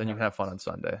 but then you can have fun on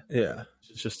Sunday. Yeah.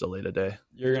 It's just delay a day.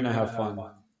 You're going to have fun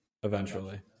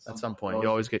eventually. At some point, you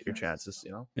always get your chances,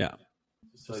 Yeah.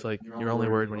 It's just like you're only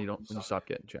worried when you stop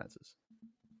getting chances.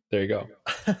 There you go.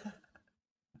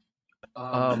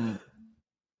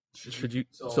 Should you?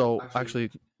 So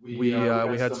actually, we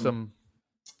had some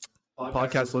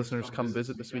podcast listeners come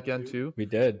visit this weekend too. We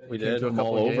did from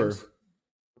all over.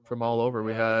 From all over,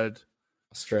 we had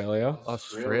Australia.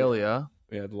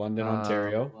 We had London,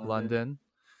 Ontario. London,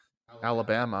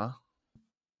 Alabama,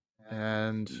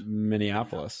 and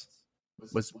Minneapolis.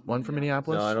 Was one from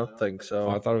Minneapolis? No, I don't think so.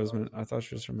 I thought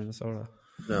she was from Minnesota.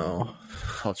 No,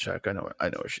 I'll check. I know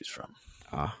where she's from.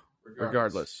 Ah,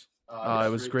 regardless, it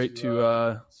was great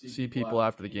to see people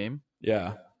after the game.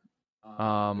 Yeah.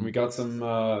 We got some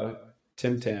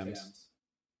Tim Tams,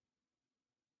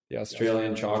 the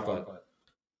Australian chocolate.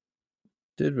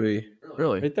 Did we?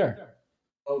 Really? Right there.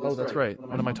 Oh, that's right.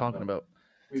 What am I talking about?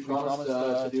 We promised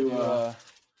to do a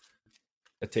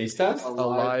taste test? A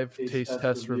live taste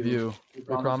test review. We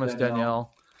promised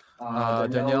Danielle.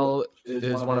 Danielle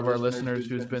is one of our listeners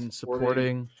who's been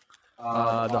supporting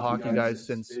the hockey guys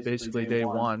since basically day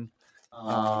one.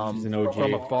 She's an OG.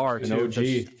 From afar, an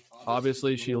too. OG.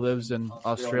 Obviously, she lives in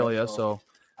Australia, so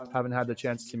haven't had the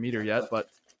chance to meet her yet. But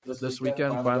this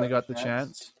weekend, finally got the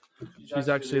chance. She's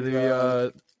actually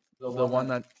the one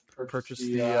that purchased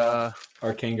the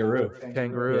our kangaroo at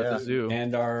the zoo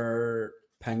and our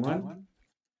penguin.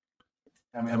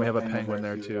 And we have a penguin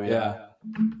there too. Yeah.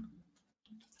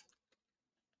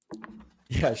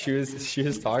 Yeah, she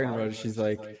was talking about it. She's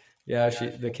like, yeah,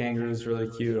 the kangaroo is really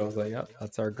cute. I was like, yep,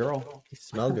 that's our girl. You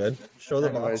smell good. Show the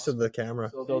box to the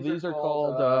camera. So these are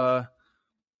called. I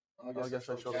guess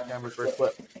I show the camera first,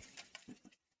 but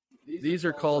these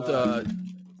are called. I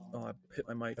hit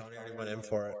my mic. Donnie already went in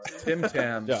for it. Tim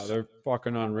Tams. Yeah, they're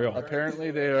fucking unreal. Apparently,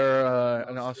 they are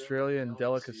an Australian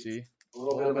delicacy. A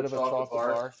little bit of a chocolate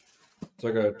bar. It's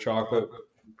like a chocolate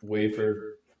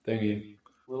wafer thingy.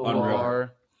 Unreal.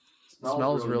 Bar.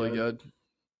 Smells really good.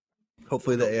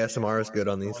 Hopefully the ASMR is good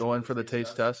on these. Go in for the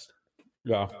taste test.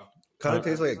 Yeah. Kind of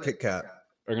tastes like a Kit Kat.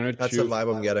 That's the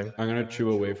vibe I'm getting. I'm going to chew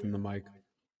away from the mic.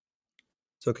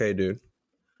 It's okay, dude.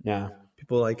 Yeah.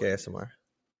 People like ASMR.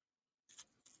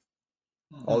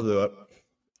 I'll do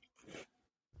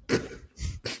it.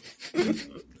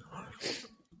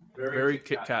 Very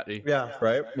Kit Kat-y. Yeah,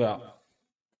 right? Yeah.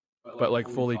 But like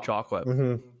fully chocolate.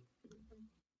 Mm-hmm.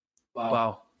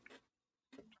 Wow.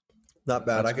 Not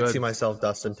bad. That's I can good. see myself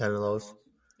dusting 10 of those.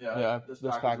 Yeah, this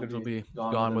package will be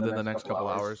gone within the next couple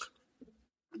hours.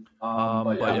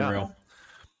 But yeah, Unreal.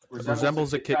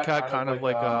 resembles a Kit Kat, kind of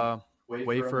like a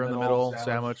wafer in the middle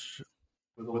sandwich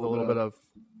with a little bit of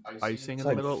icing in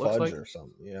the middle. It looks like or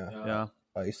something. Yeah. Yeah.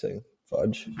 Icing,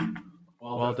 fudge,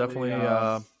 Well, definitely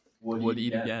would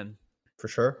eat again. for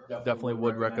sure. Definitely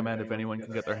would recommend if anyone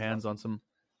can get their hands on some.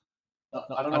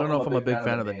 I don't know if I'm a big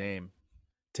fan of the name.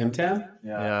 Tim Tam?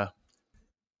 Yeah.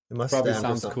 It must Probably stand for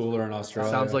sounds something. cooler in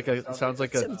Australia. Sounds like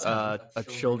a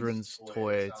children's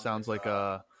toy. It sounds like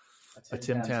a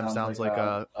Tim Tam. Sounds like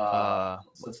a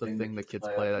what's the thing the kids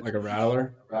play? That like a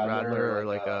rattler? Rattler or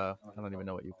like a I don't even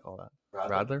know what you call that.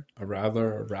 Rattler? A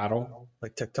rattler, a rattle?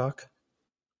 Like TikTok.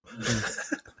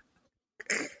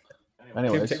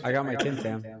 Anyways, I got my Tim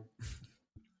Tam.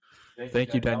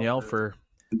 thank you Danielle for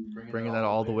bringing that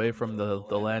all the way from the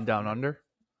land down under.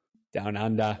 Down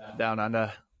under. Down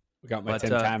under. We got my But, Tim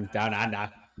Tam down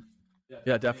under.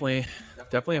 Yeah, definitely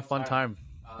a fun time.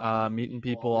 Meeting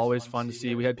people, always fun to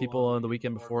see. We had people on the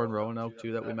weekend before in Roanoke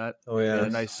too that we met. Oh They yeah. had a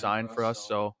nice sign for us,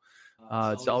 so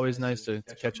it's always nice to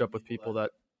catch up with people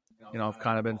that have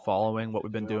kind of been following what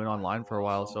we've been doing online for a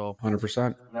while. So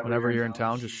 100%. whenever you're in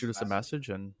town, just shoot us a message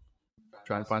and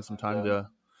try and find some time to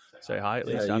say hi at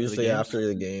least. Yeah, after usually the games. after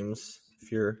the games,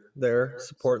 if you're there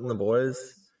supporting the boys,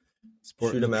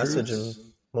 shoot a message, and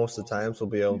most of the times we'll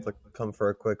be able to come for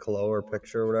a quick hello or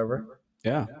picture or whatever.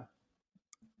 Yeah.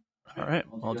 All right.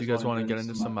 Well, do you guys want to get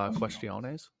into some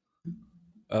questiones?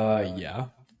 Yeah.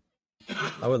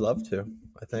 I would love to.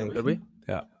 I think. Could we?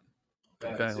 Yeah.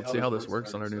 Okay. Let's see how this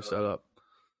works on our new setup.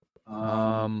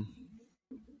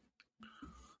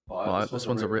 Well, this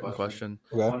one's a written question.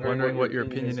 Okay. Wondering what your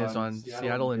opinion is on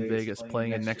Seattle and Vegas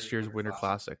playing in next year's Winter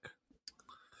Classic.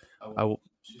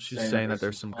 She's saying that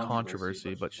there's some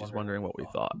controversy, but she's wondering what we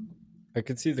thought. I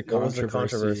could see the What was the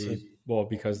controversy. controversy? Well,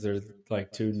 because they're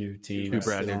like two new teams. Two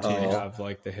brand new and teams. They have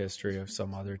like the history of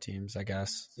some other teams, I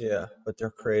guess. Yeah, but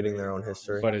they're creating their own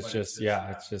history. But it's just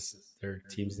they're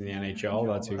teams in the NHL.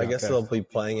 That's who I got guess picked. they'll be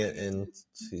playing it in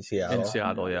Seattle. In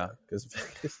Seattle, yeah. Because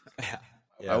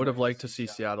I would have liked to see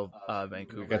Seattle,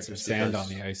 Vancouver. Get some just sand because-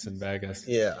 on the ice in Vegas.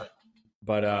 Yeah.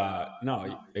 But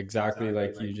no, exactly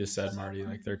like you just said, Marty.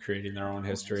 Like they're creating their own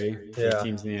history. Two Yeah.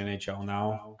 teams in the NHL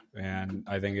now, and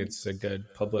I think it's a good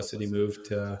publicity move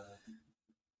to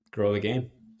grow the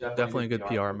game. Definitely a good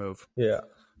PR move. Yeah.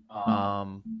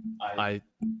 I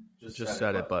just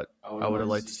said it, but I would have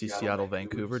liked to see Seattle,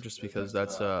 Vancouver, just because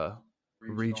that's a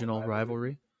regional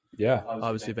rivalry. Yeah.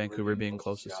 Obviously, Vancouver being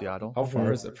close to Seattle. How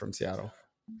far is it from Seattle?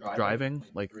 Driving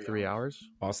like 3 hours.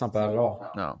 Oh, it's not bad at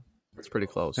all. No, it's pretty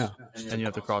close. Yeah. And you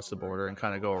have to cross the border and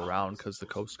kind of go around because the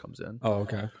coast comes in. Oh,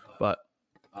 okay. But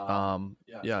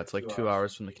yeah, it's like 2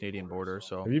 hours from the Canadian border.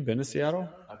 So Have you been to Seattle?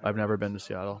 I've never been to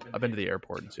Seattle. I've been to the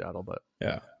airport in Seattle, but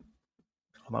Yeah.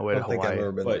 on my way I to don't think I've Hawaii.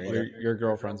 ever been But there. your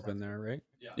girlfriend's been there, right?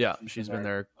 Yeah, she's been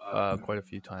there quite a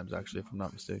few times actually, if I'm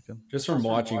not mistaken. Just from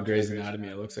watching Grey's Anatomy,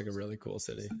 it looks like a really cool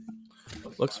city.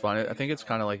 Looks fun. I think it's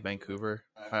kind of like Vancouver.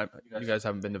 You guys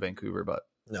haven't been to Vancouver, but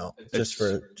No, It's-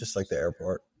 just like the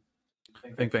airport. I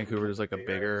think Vancouver is like a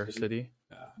bigger city.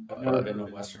 Yeah. I've never been to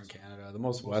Western Canada. The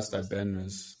most west I've been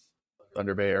is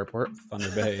Thunder Bay Airport.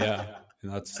 Thunder Bay, yeah.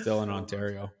 And that's still in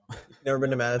Ontario. Never been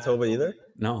to Manitoba either?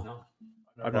 No.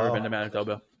 I've never been to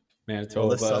Manitoba.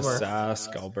 Manitoba,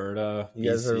 Sask, Alberta, you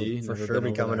guys BC, are for sure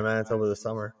be coming to Manitoba this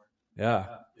summer. Yeah,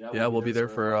 we'll be there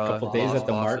for a couple days at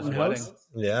the Martin House.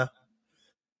 Yeah,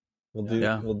 we'll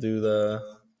do the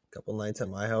couple nights at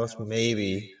my house,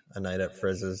 maybe a night at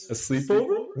Frizz's. A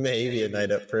sleepover? Maybe a night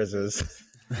at Frizz's.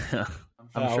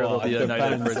 I'm sure there'll be a night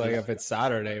at Frizz's. Like if it's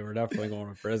Saturday, we're definitely going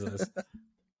to Frizz's.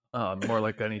 More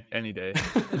like any day.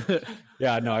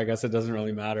 Yeah, no, I guess it doesn't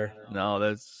really matter. No,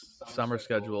 that's summer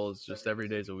schedule is just every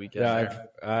day's a weekend. Yeah,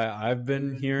 I've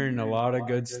been hearing a lot of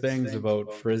good things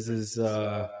about Frizz's.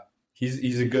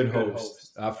 He's a good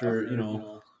host. After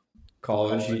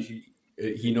college,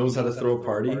 he knows how to throw a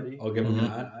party. I'll give him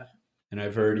that. And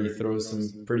I've heard he throws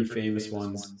some pretty famous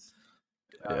ones.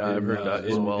 Yeah, I've heard that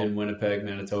as well. In Winnipeg,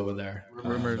 Manitoba there.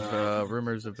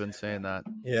 Rumors have been saying that.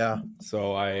 Yeah.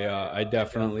 So I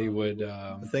definitely would.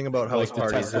 The thing about house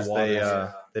parties is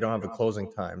they don't have a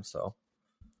closing time, so.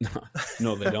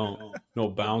 No, they don't. No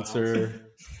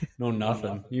bouncer, no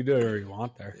nothing. You do whatever you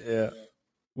want there. Yeah.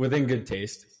 Within good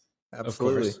taste.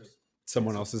 Absolutely. Of course,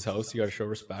 someone else's house, you got to show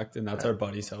respect, and that's our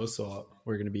buddy's house, so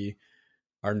we're going to be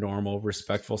our normal,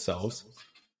 respectful selves.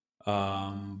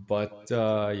 But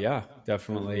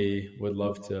definitely would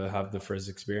love to have the Frizz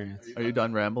experience. Are you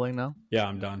done rambling now? Yeah,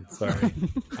 I'm done. Sorry.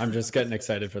 I'm just getting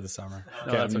excited for the summer.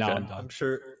 No, that's okay. I'm done. I'm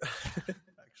sure.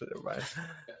 Actually, never mind.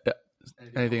 Yeah.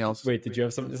 Anything else? Wait, did you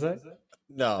have something to say?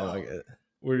 No, I get it.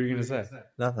 What are you going to say?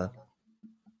 Nothing.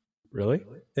 Really?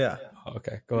 Yeah. Oh,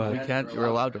 okay, go ahead. You're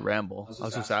allowed to ramble. I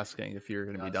was just asking if you're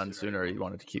going to be done sooner or you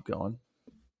wanted to keep going.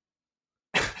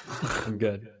 I'm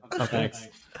good. Okay. Thanks.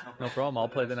 No problem. I'll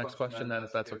play the next question then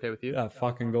if that's okay with you. Yeah,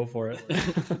 fucking go for it.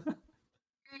 Greetings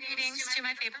to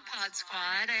my favorite pod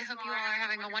squad. I hope you all are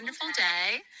having a wonderful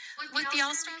day. With the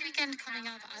All-Star Weekend coming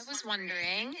up, I was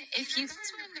wondering if you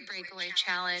guys were in the Breakaway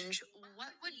Challenge, what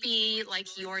would be like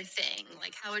your thing?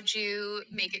 Like, how would you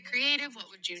make it creative? What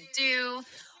would you do?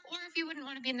 Or if you wouldn't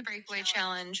want to be in the Breakaway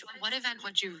Challenge, what event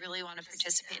would you really want to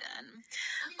participate in?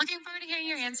 Looking forward to hearing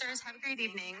your answers. Have a great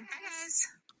evening. Bye, guys.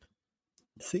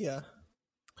 See ya.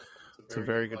 It's a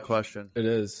very good question. It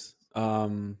is.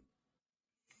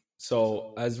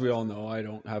 So as we all know, I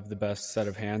don't have the best set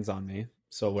of hands on me.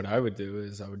 So what I would do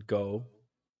is I would go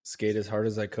skate as hard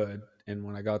as I could. And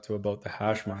when I got to about the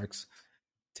hash marks,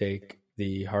 take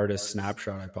the hardest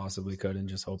snapshot I possibly could and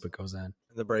just hope it goes in.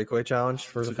 The Breakaway Challenge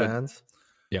for the fans.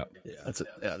 Yeah. That's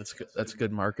good. That's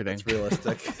good marketing. It's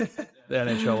realistic. The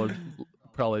NHL would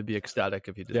probably be ecstatic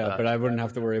if you did that. Yeah, but I wouldn't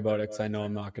have to worry about it because I know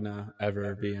I'm not going to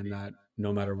ever be in that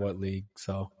no matter what league.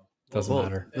 So it doesn't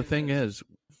matter. The thing is,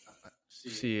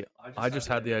 see, I just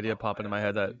had the idea pop into my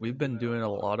head that we've been doing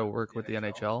a lot of work with the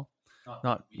NHL.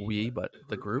 Not we, but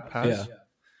the group has. Yeah.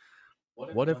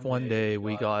 What if one day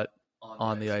we got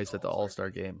on the ice at the All-Star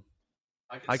game?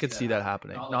 I could see that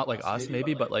happening. Not like us,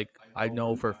 maybe, but like I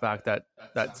know for a fact that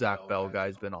Zach Bell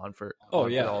guy's been on for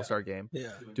the All-Star game,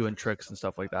 doing tricks and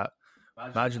stuff like that.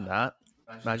 Imagine that.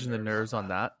 Imagine the nerves on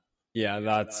that.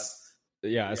 Yeah,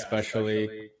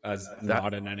 especially as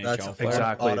not an NHL player.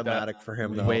 Exactly. Automatic for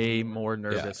him, though. Way more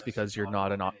nervous because you're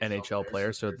not an NHL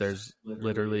player. So there's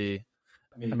literally,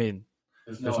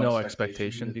 there's no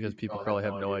expectation because people probably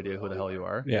have no idea who the hell you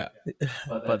are. Yeah.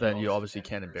 But then you obviously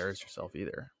can't embarrass yourself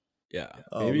either. Yeah.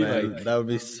 Maybe man, that would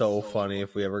be so funny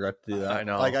if we ever got to do that. I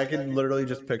know. Like I can literally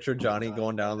just picture Johnny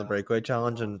going down the Breakaway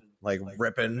Challenge and like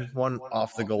ripping one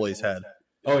off the goalie's head.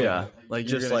 Oh yeah. Like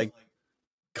just like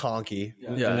conky.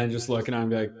 Yeah. And then just looking at him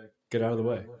and be like, get out of the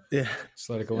way. Yeah. Just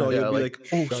let it go. No, you'll be like,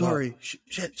 oh, sorry.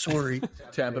 Shit, sorry.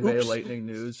 Tampa Bay Lightning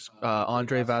news.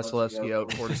 Andre Vasilevsky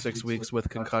out 4 to 6 weeks with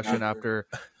concussion after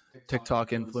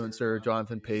TikTok influencer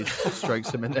Jonathan Page strikes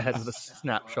him in the head with a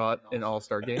snapshot in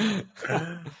All-Star game.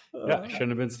 Yeah, shouldn't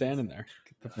have been standing there.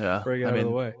 Get the frig out of the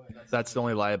way. That's the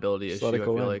only liability issue, I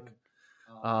feel like.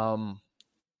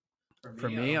 For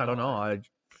me, I don't know. I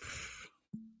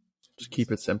just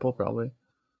keep it simple, probably.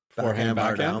 Forehand,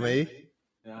 backhand, maybe?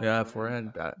 Yeah,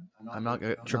 forehand. I'm not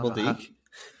good. Triple deke?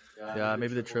 Yeah,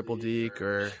 maybe the triple deke,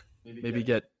 or maybe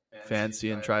get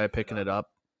fancy and try picking it up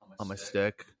on my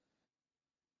stick.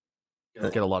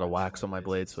 Get a lot of wax on my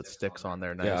blade so it sticks on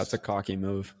there nice. Yeah, that's a cocky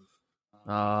move.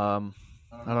 I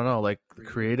don't know. Like, the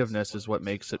creativeness is what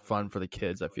makes it fun for the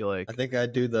kids, I feel like. I think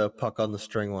I'd do the puck on the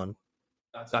string one.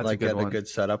 That's like, a good get one. a good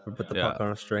setup and put the puck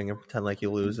on a string and pretend like you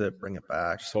lose it, bring it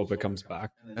back. Just hope it comes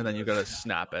back. And then you got to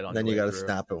snap it on Then the you way got to through.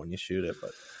 snap it when you shoot it.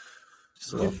 But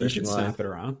just a little You fishing can line. snap it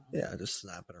around. Yeah, just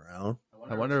snap it around.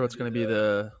 I wonder what's going to be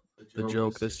the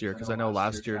joke this year, because I know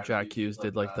last year Jack Hughes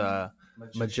did like the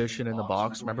Magician in the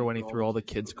Box. Remember when he threw all the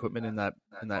kids' equipment in that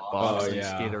box and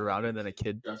skated around it, and then a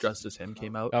kid dressed as him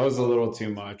came out? That was a little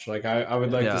too much. Like I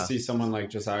would like to see someone like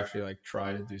just actually like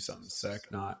try to do something sick,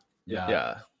 not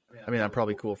I mean, that's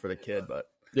probably cool for the kid, but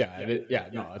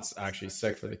it's actually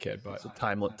sick for the kid, but it's a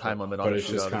time limit on it. But it's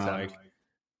just kind of like,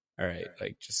 all right,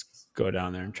 like just go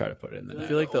down there and try to put it in the net. I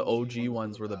feel like the OG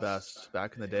ones were the best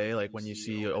back in the day. Like when you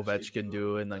see Ovechkin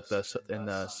do in like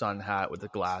the sun hat with the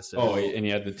glasses. Oh, and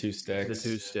he had the two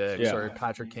sticks. Or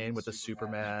Patrick Kane with the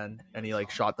Superman, and he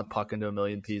like shot the puck into a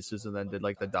million pieces and then did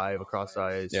like the dive across the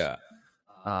ice. Yeah.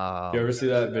 You ever see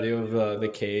that video of the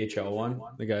KHL one?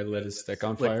 The guy lit his stick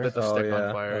on fire. Lit the stick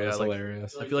on fire. That's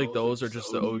hilarious. I feel like those are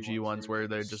just the OG ones where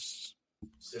they're just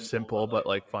simple but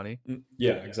like funny.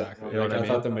 Yeah, exactly. You know I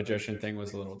thought the magician thing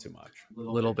was a little too much. A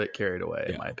little bit carried away,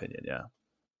 in my opinion. Yeah,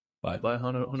 but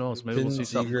who knows? Maybe we'll see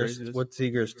something crazy. What's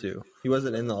Zegers do? He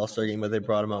wasn't in the All-Star game, but they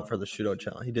brought him out for the shootout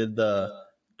challenge. He did the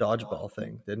dodgeball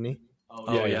thing, didn't he?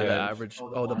 The average.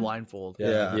 The blindfold.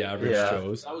 The average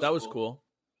shows. That was cool.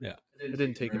 Yeah, it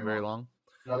didn't take him very long.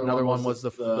 Another one was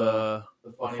the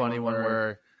funny one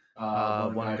where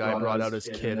one guy brought out his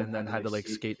kid and then had to like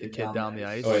skate the kid down the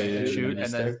ice and shoot,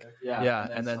 and then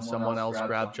and then someone else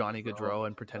grabbed Johnny Gaudreau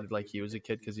and pretended like he was a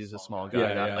kid because he's a small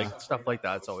guy. Like stuff like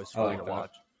that's always funny to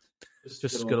watch.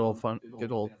 Just good old fun,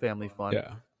 good old family fun.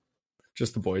 Yeah,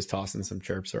 just the boys tossing some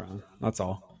chirps around. That's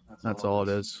all. That's all it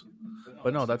is.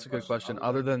 But no, that's a good question.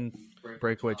 Other than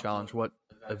breakaway challenge, what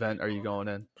event are you going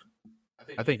in?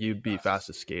 I think you'd be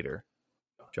fastest skater,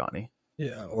 Johnny.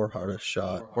 Yeah, or hardest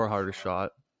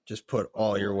shot. Just put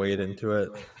all your weight into it.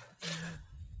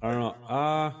 I don't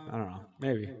know.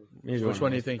 Maybe. Which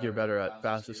one do you think you're better at,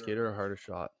 fastest skater or hardest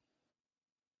shot?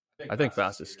 I think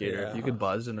fastest skater. If you could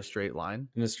buzz in a straight line.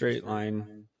 In a straight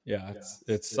line, yeah,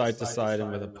 it's side to side,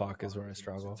 and with a puck is where I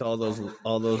struggle. It's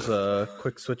all those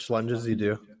quick switch lunges you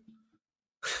do.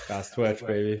 Fast twitch,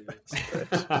 baby.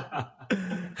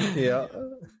 Yeah.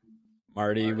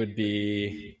 Marty would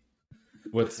be.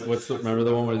 Remember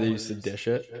the one where they used to dish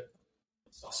it?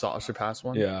 Saucer pass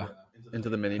one? Yeah. Into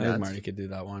the mini I think Marty could do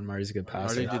that one. Marty's a good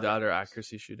passer. Marty do that or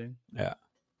accuracy shooting? Yeah.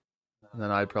 And then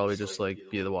I'd probably just like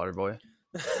be the water boy.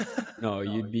 No,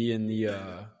 you'd be in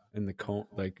the cone,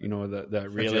 like that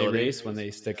relay race when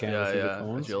they stick handle through the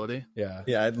cones. Agility. Yeah.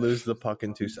 Yeah, I'd lose the puck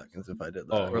in 2 seconds if I did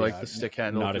that. Or like the stick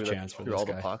handle. Not a chance for through all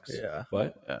the pucks. Yeah.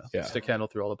 What? Yeah. Stick handle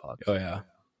through all the pucks. Oh yeah.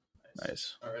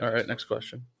 Nice. All right, next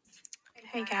question.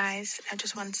 Hey guys, I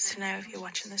just wanted to know if you're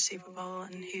watching the Super Bowl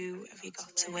and who have you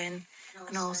got to win,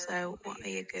 and also what are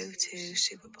your go-to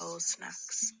Super Bowl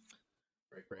snacks?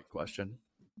 Great question.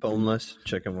 Boneless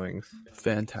chicken wings.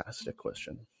 Fantastic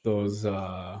question. Those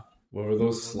what were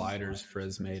those sliders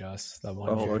Frizz made us? That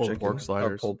one pulled pork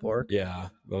sliders. Pulled pork. Yeah,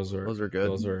 those are good.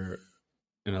 Those are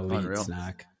an elite Unreal.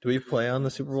 snack. Do we play on the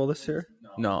Super Bowl this year?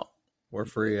 No. We're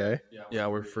free, eh? Yeah,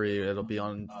 we're free. It'll be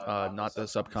on not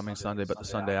this upcoming Sunday, but the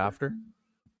Sunday after.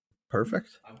 Perfect.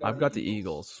 I've got the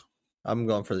Eagles. I'm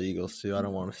going for the Eagles too. I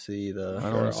don't want to see the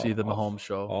Mahomes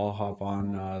show. I'll hop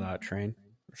on that train.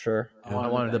 Sure. Yeah. I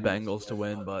wanted the Bengals to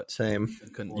win, but same.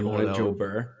 Couldn't you pull wanted it out. Joe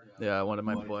Burr? Yeah, I wanted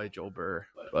my boy Joe Burr,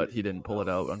 but he didn't pull it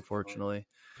out, unfortunately,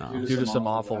 due to some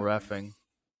awful reffing.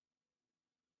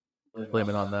 Blame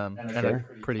it on them. And a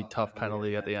pretty tough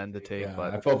penalty at the end to take. Yeah,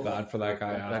 but I felt bad for that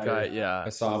guy. That guy, yeah. I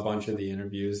saw a bunch of the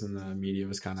interviews, and the media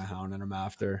was kind of hounding him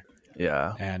after.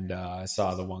 Yeah. And I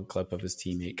saw the one clip of his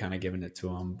teammate kind of giving it to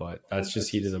him, but that's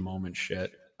just heat of the moment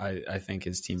shit. I think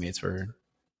his teammates were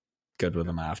good with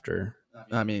him after.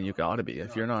 I mean, you got to be.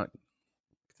 If you're not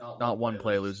one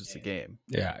play loses the game.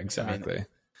 Yeah, exactly.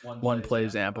 I mean, one play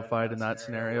is amplified in that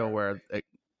scenario where it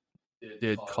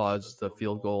did cause the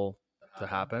field goal to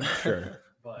happen. Sure.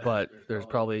 But there's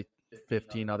probably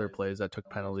 15 other plays that took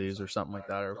penalties or something like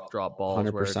that, or drop balls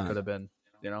 100%. where it could have been.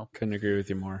 Couldn't agree with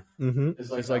you more.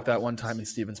 Mm-hmm. It's like that one time in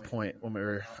Stevens Point when we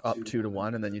were up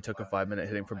 2-1, and then you took a 5-minute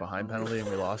hitting from behind penalty, and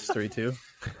we lost 3-2.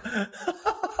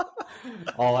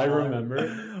 All I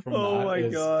remember from that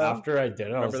is after I did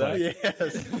it, I was like,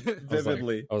 yes,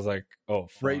 vividly. I was like, oh,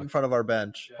 fuck. Right in front of our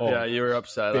bench. Oh, yeah, you were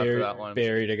upset after that one.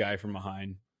 Buried a guy from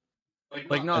behind.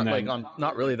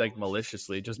 Not really like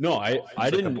maliciously. Just no, I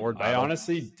didn't. I battle.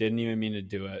 honestly didn't even mean to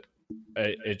do it.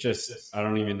 It just, I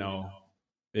don't even know.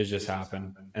 It just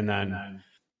happened, and then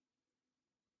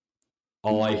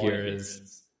all I hear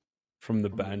is from the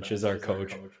bench is our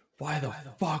coach. Why the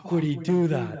fuck would he do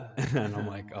that? And I'm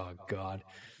like, oh god.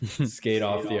 Skate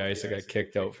off the ice. I got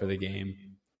kicked out for the game.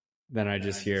 Then I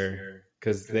just hear,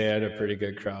 because they had a pretty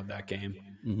good crowd that game.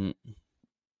 Mm-hmm.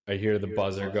 I hear the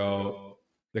buzzer go.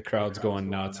 The crowd's going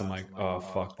nuts. I'm like, oh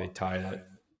fuck, they tied it.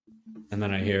 And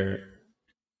then I hear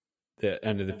the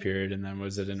end of the period, and then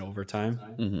was it in overtime?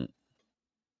 Mm-hmm.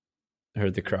 I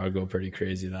heard the crowd go pretty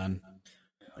crazy then.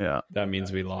 Yeah. That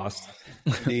means we lost.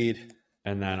 Indeed.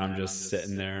 And then I'm just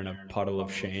sitting there in a puddle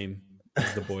of shame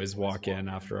as the boys walk in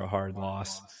after a hard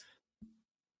loss.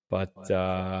 But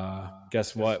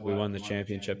guess what? We won the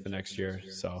championship the next year.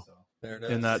 So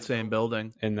in that same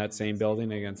building. In that same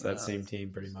building against that same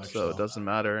team, pretty much. So it doesn't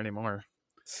matter anymore.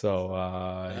 So,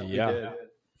 yeah.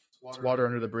 It's water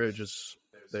under the bridge, as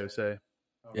they would say.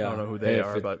 Yeah. I don't know who they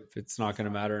are, but if it's not going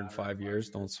to matter in 5 years,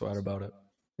 don't sweat about it.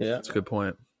 Yeah. That's a good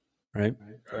point. Right?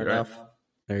 Fair enough.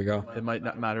 There you go. It might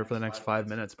not matter for the next 5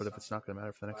 minutes, but if it's not going to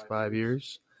matter for the next 5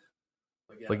 years,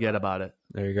 forget about it.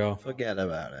 There you go. Forget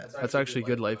about it. That's actually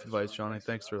good life advice, Johnny.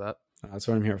 Thanks for that. That's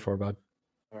what I'm here for, bud.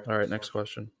 All right, next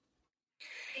question.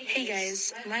 Hey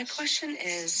guys, my question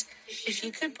is, if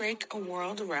you could break a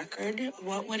world record,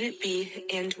 what would it be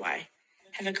and why?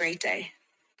 Have a great day.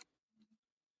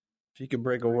 If you could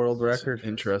break a world record.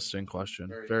 Interesting question.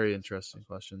 Very interesting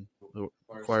question. It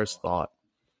requires thought.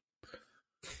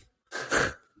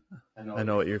 I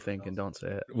know what you're thinking. Don't say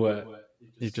it. What?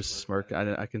 You just smirk.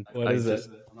 I can. What is it?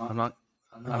 I'm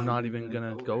not even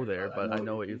gonna go there. But I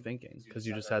know what you're thinking because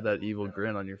you just had that evil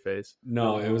grin on your face.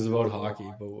 No, it was about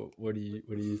hockey. But what do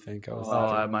you think? I was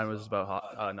thinking? Mine was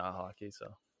about not hockey. So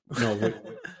no.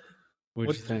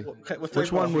 What'd you think?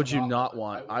 Which one would you not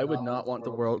want? I would not want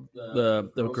the world.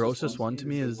 The grossest one to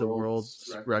me is the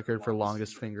world's record for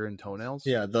longest finger and toenails.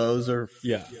 Yeah, those are.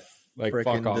 Yeah. Like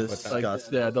fuck off with that. Like,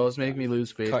 yeah, those make me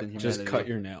lose faith in humanity. Just cut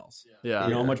your nails. Yeah,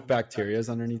 you know how much bacteria is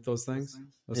underneath those things?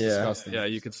 That's disgusting. Yeah,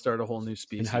 you could start a whole new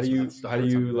species. And how do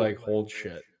you like hold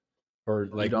shit or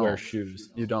like wear shoes?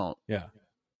 You don't. Yeah,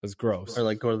 it's gross. Or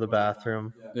like go to the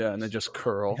bathroom. Yeah, and then just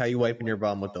curl. How you wiping your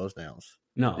bum with those nails?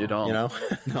 No, you don't. You know,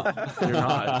 no, you're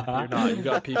not. You're not. You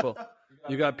got people.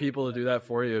 You got people to do that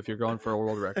for you if you're going for a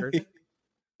world record.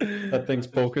 That thing's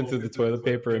poking through the toilet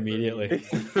paper immediately.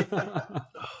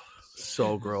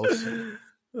 So gross.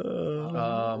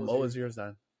 What was yours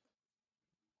then?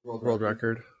 World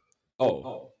record.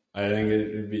 Oh, I think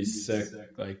it would be sick.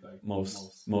 Like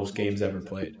most games ever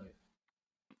played.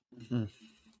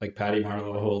 Like Patty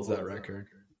Marleau holds that record.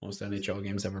 Most NHL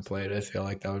games ever played. I feel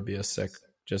like that would be a sick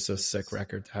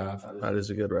record to have. That is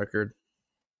a good record.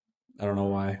 I don't know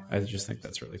why. I just think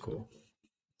that's really cool.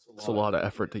 It's a lot of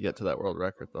effort to get to that world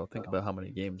record, though. Think about how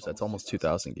many games. That's almost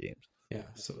 2,000 games. Yeah,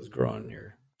 so it's growing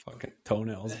your fucking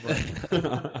toenails.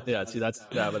 Yeah, see,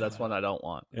 but that's one I don't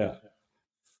want. Yeah.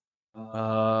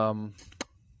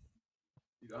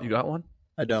 You got one?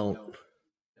 I don't.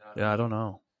 Yeah, I don't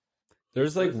know.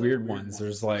 There's like weird ones.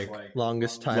 There's like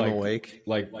longest time awake.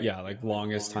 Like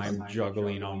longest time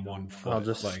juggling on one foot. I'll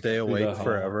just like, stay awake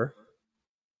forever.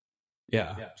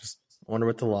 Yeah. Just wonder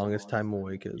what the longest time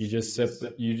awake is. You just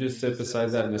sit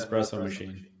beside that Nespresso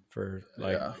machine for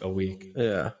like a week.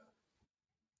 Yeah.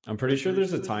 I'm pretty sure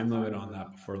there's a time limit on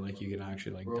that before like you can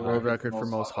actually like world record for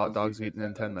most hot dogs eaten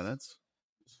in 10 minutes.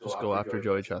 Just go after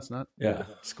Joey Chestnut. Yeah,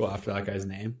 just go after that guy's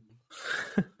name.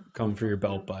 Come for your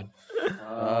belt, bud.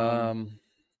 I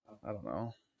don't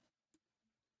know.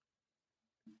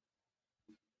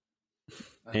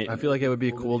 I feel like it would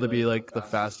be cool to be like the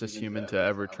fastest human to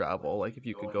ever travel. Like if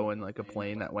you could go in like a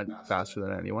plane that went faster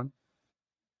than anyone.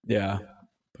 Yeah,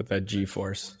 put that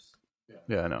G-force.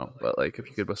 Yeah, I know. But like if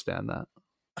you could withstand that.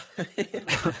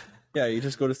 Yeah, you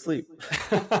just go to sleep.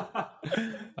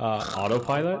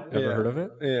 Autopilot? Ever heard of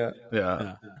it?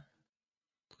 Yeah.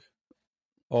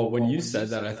 Oh, when you said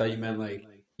that, I thought you meant like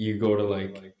you go to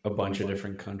like a bunch of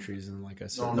different countries in like a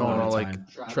certain amount of time.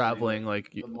 Like traveling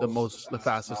like the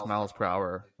fastest miles per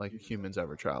hour like humans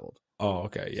ever traveled. Oh,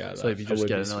 okay, yeah. So if you just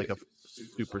get in like a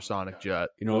supersonic jet.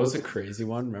 You know, it was a crazy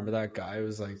one. Remember that guy? It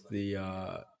was like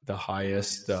the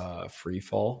highest free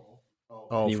fall.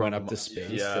 Oh, he went up to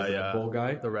space. Yeah, the Red Bull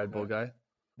guy. The Red Bull guy.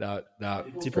 That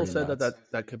people said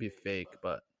that could be fake,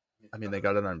 but I mean they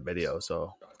got it on video,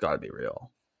 so it's got to be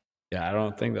real. Yeah, I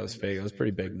don't think that was fake. It was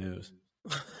pretty big news.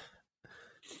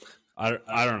 I don't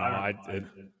know. I think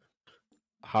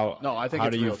how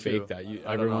it's do you real fake too. that?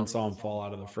 Everyone saw him fall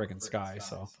out of the freaking sky.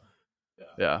 So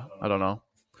yeah, I don't know.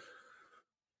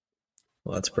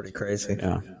 Well, that's pretty crazy.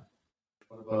 Yeah.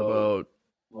 What about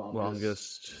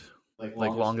longest? Like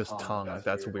longest tongue, like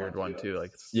that's a weird one too.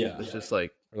 Like it's just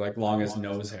like or like longest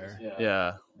nose hair.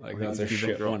 Yeah, like that's a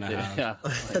shit one to have. Yeah,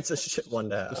 that's a shit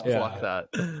one to have. Just block that.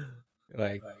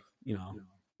 Like you know,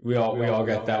 we all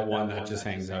get that one that just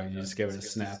hangs out. You just give it a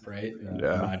snap, right? And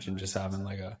imagine just having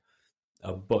like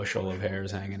a bushel of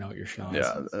hairs hanging out your schnoz.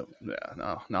 Yeah,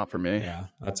 no, not for me. Yeah,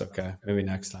 that's okay. Maybe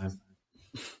next time.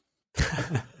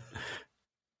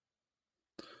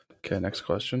 Okay, next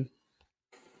question.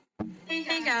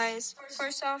 Hey guys,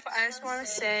 first off, I just want to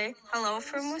say hello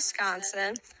from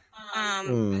Wisconsin.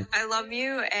 I love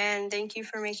you and thank you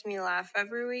for making me laugh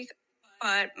every week.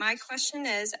 But my question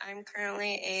is, I'm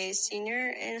currently a senior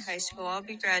in high school. I'll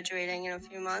be graduating in a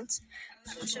few months.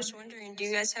 I was just wondering, do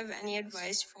you guys have any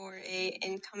advice for a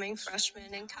incoming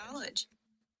freshman in college?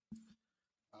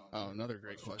 Oh, another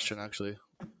great question, actually.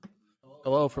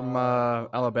 Hello from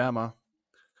Alabama.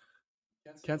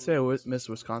 Can't say I miss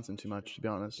Wisconsin too much, to be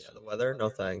honest. Yeah, the weather, no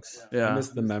thanks. Yeah, I miss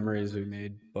the memories we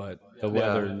made, but the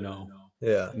weather, no.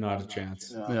 Yeah, not a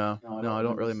chance. Yeah, no, I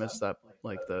don't really miss that,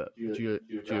 like the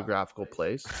geographical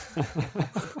place.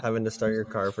 Having to start your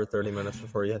car for 30 minutes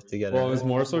before you have to get Well, in. it was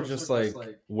more so just like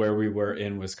where we were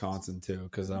in Wisconsin too,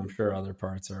 because I'm sure other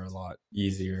parts are a lot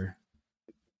easier.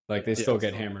 Like they still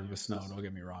get hammered with snow. Don't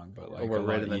get me wrong, but like we're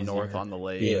right in the north on the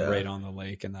lake. Yeah, right on the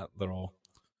lake in that little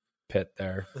pit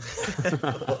there.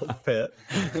 Little pit.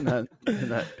 in that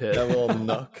pit. That little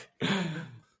nook.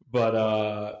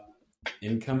 But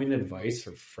incoming advice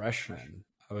for freshmen,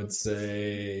 I would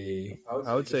say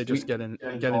just get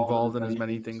involved in as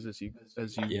many things as you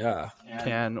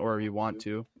can or you want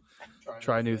to.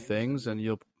 Try new things, and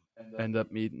you'll end up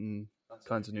meeting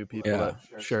tons of new people that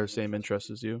share the same interests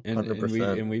as you.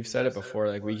 And we've said it before,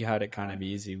 like we had it kind of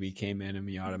easy. We came in and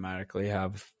we automatically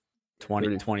have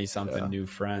 20 something new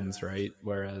friends, right?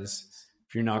 Whereas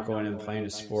if you're not going and playing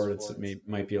a sport, it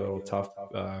might be a little tough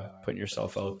putting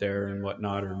yourself out there and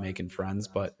whatnot, or making friends.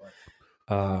 But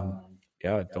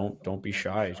don't be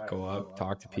shy. Go up,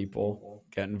 talk to people,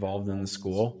 get involved in the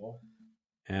school,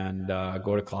 and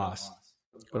go to class.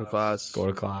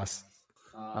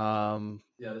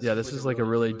 This is like a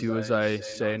really do as I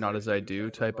say, not as I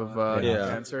do type of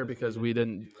answer, because we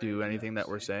didn't do anything that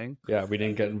we're saying. Yeah, we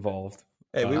didn't get involved.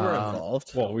 Hey, we were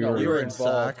involved. Well, we were in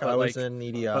involved, SAC. I was in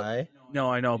EDI.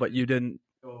 No, I know, but you didn't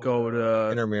go to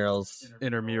intramurals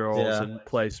and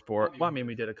play sport. Well, I mean,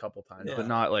 we did a couple times, but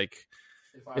not like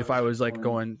if I was like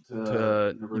going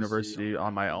to university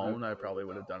on my own, I probably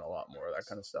would have done a lot more of that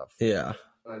kind of stuff. Yeah,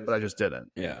 but I just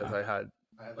didn't. Yeah, because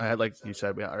I had, like you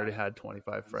said, we already had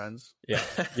 25 friends. Yeah,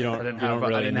 I didn't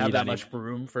have that much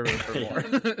room for more.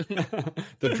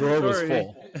 The drawer was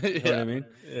full. You know what I mean?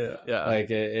 Yeah.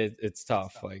 Like it's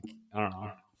tough. Like I don't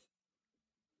know.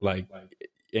 Like,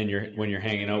 when you're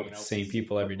hanging out with the same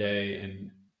people every day, and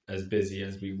as busy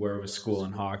as we were with school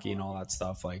and hockey and all that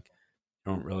stuff, like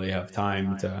you don't really have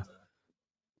time to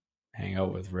hang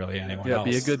out with really anyone else.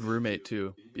 Be a good roommate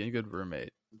too. Be a good roommate.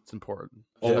 It's important.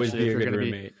 Always be a good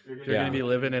roommate. If you're going to be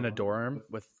living in a dorm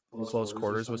with close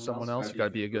quarters with someone else, you got to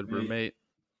be a good roommate.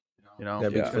 You know,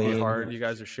 it's going to be hard. You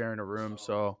guys are sharing a room,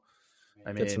 so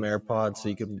I mean, get some AirPods so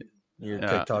your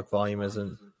TikTok volume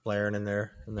isn't blaring in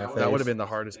their face. That would have been the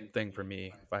hardest thing for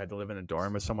me if I had to live in a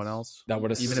dorm with someone else. That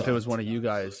would have even sucked. if it was one of you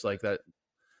guys like that.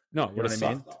 No, you know what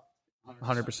I mean?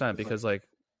 100%, because like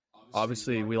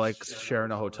obviously we like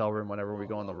sharing a hotel room whenever we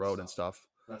go on the road and stuff.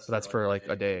 So that's for like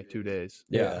a day, 2 days.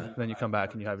 Yeah. And then you come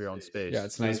back and you have your own space. Yeah,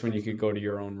 it's nice when you could go to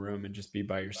your own room and just be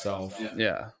by yourself.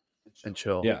 Yeah. And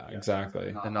chill. Yeah,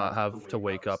 exactly. And not have to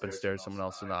wake up and stare someone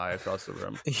else in the eye across the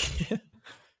room.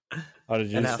 How did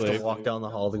you and sleep? have to walk down the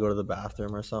hall to go to the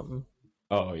bathroom or something.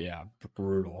 Oh yeah,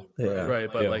 brutal. Yeah.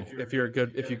 Right, but like if you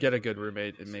get a good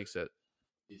roommate, it makes it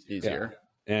easier. Yeah.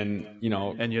 And you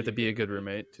have to be a good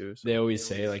roommate too. So. They always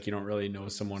say like you don't really know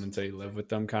someone until you live with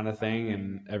them, kind of thing,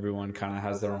 and everyone kind of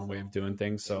has their own way of doing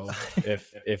things. So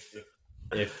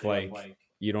if like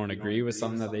you don't agree with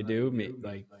something that they do,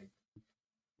 like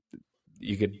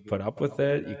you could put up with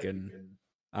it. You can,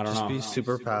 I don't know, be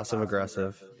super passive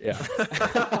aggressive. Yeah,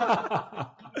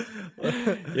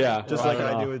 yeah, just like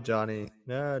I do with Johnny.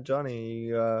 Nah, Johnny,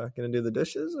 you gonna do the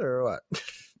dishes or what?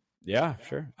 Yeah,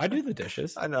 sure. I do the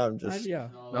dishes. I know. I'm just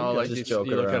No, like just you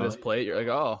look around. At his plate. You're like,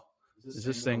 oh, is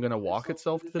this thing gonna walk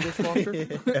itself to the dishwasher?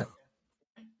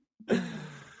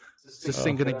 Is this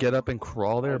thing gonna get up and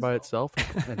crawl there by itself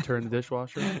and turn the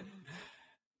dishwasher?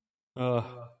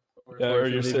 Or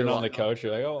you're sitting on the couch.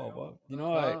 You're like, oh,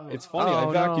 well, it's funny. I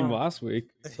vacuumed last week,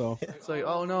 so it's like,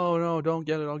 oh no, don't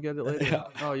get it. I'll get it later. Yeah.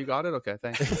 Oh, you got it? Okay,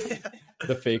 thanks.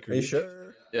 The fake reach. Are you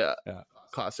sure? Yeah.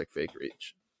 Classic fake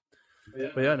reach.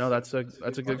 But yeah, no, that's a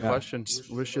good question.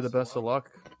 Wish you the best of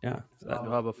luck. Yeah, you'll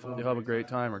have a great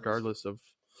time regardless of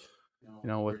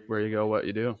where you go, what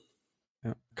you do.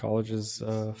 Yeah, college is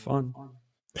fun.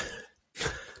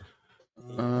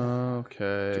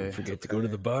 Okay. Don't forget to go to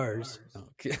the bars.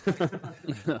 Okay.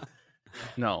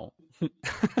 No.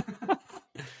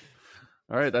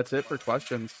 All right, that's it for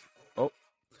questions.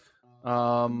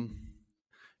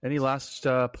 Any last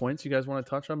points you guys want to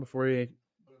touch on before we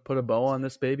put a bow on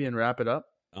this baby and wrap it up?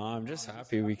 I'm just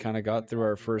happy we kind of got through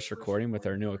our first recording with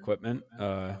our new equipment.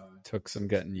 Took some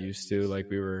getting used to, like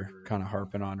we were kind of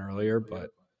harping on earlier,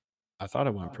 but I thought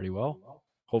it went pretty well.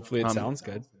 Hopefully it sounds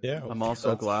good. Yeah, I'm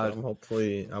also glad. I'm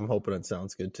hoping it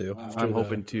sounds good too. I'm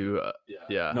hoping to.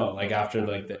 Yeah. No, like after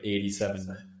like the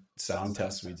 87 sound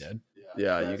tests we did.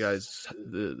 Yeah, you guys,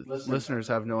 the listeners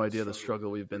have no idea the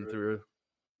struggle we've been through.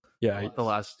 Yeah, the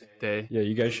last day. Yeah,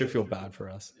 you guys should feel bad for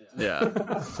us.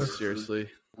 Yeah, seriously.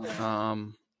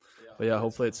 But yeah,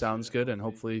 hopefully it sounds good, and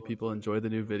hopefully people enjoy the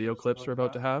new video clips we're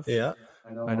about to have. Yeah,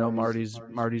 I know Marty's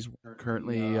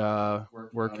currently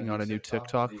working on a new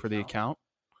TikTok for the account.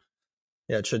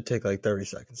 Yeah, it should take like 30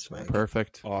 seconds to make.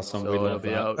 Perfect. Awesome. So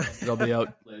it'll be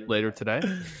out later today.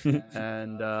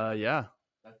 And yeah,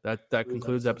 that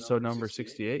concludes episode number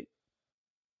 68.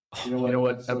 You know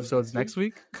what episode's next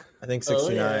week? I think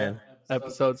 69. Yeah.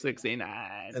 Episode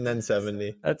 69. And then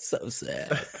 70. That's so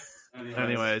sad.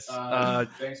 Anyways,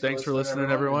 thanks for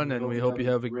listening, everyone, and we hope you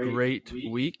have a great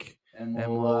week, and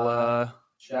we'll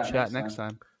chat next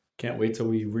time. Can't wait till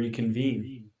we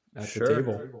reconvene at the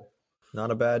table. Not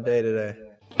a bad day today.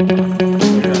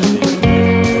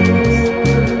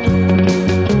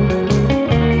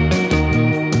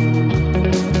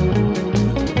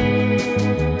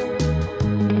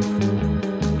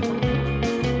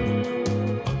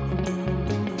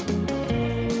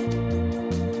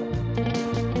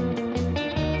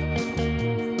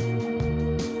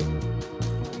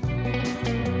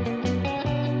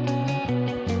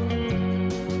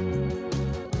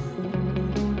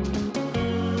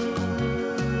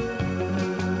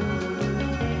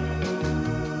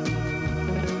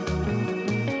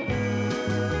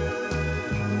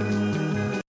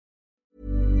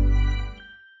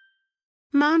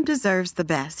 Mom deserves the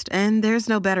best, and there's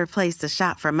no better place to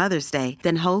shop for Mother's Day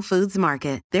than Whole Foods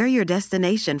Market. They're your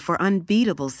destination for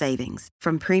unbeatable savings,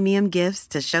 from premium gifts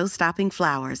to show-stopping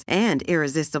flowers and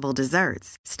irresistible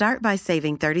desserts. Start by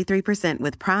saving 33%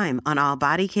 with Prime on all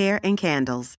body care and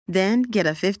candles. Then get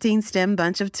a 15-stem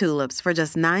bunch of tulips for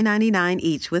just $9.99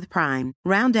 each with Prime.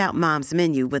 Round out Mom's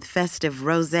menu with festive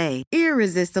rosé,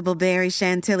 irresistible berry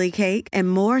chantilly cake,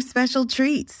 and more special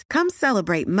treats. Come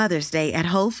celebrate Mother's Day at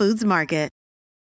Whole Foods Market.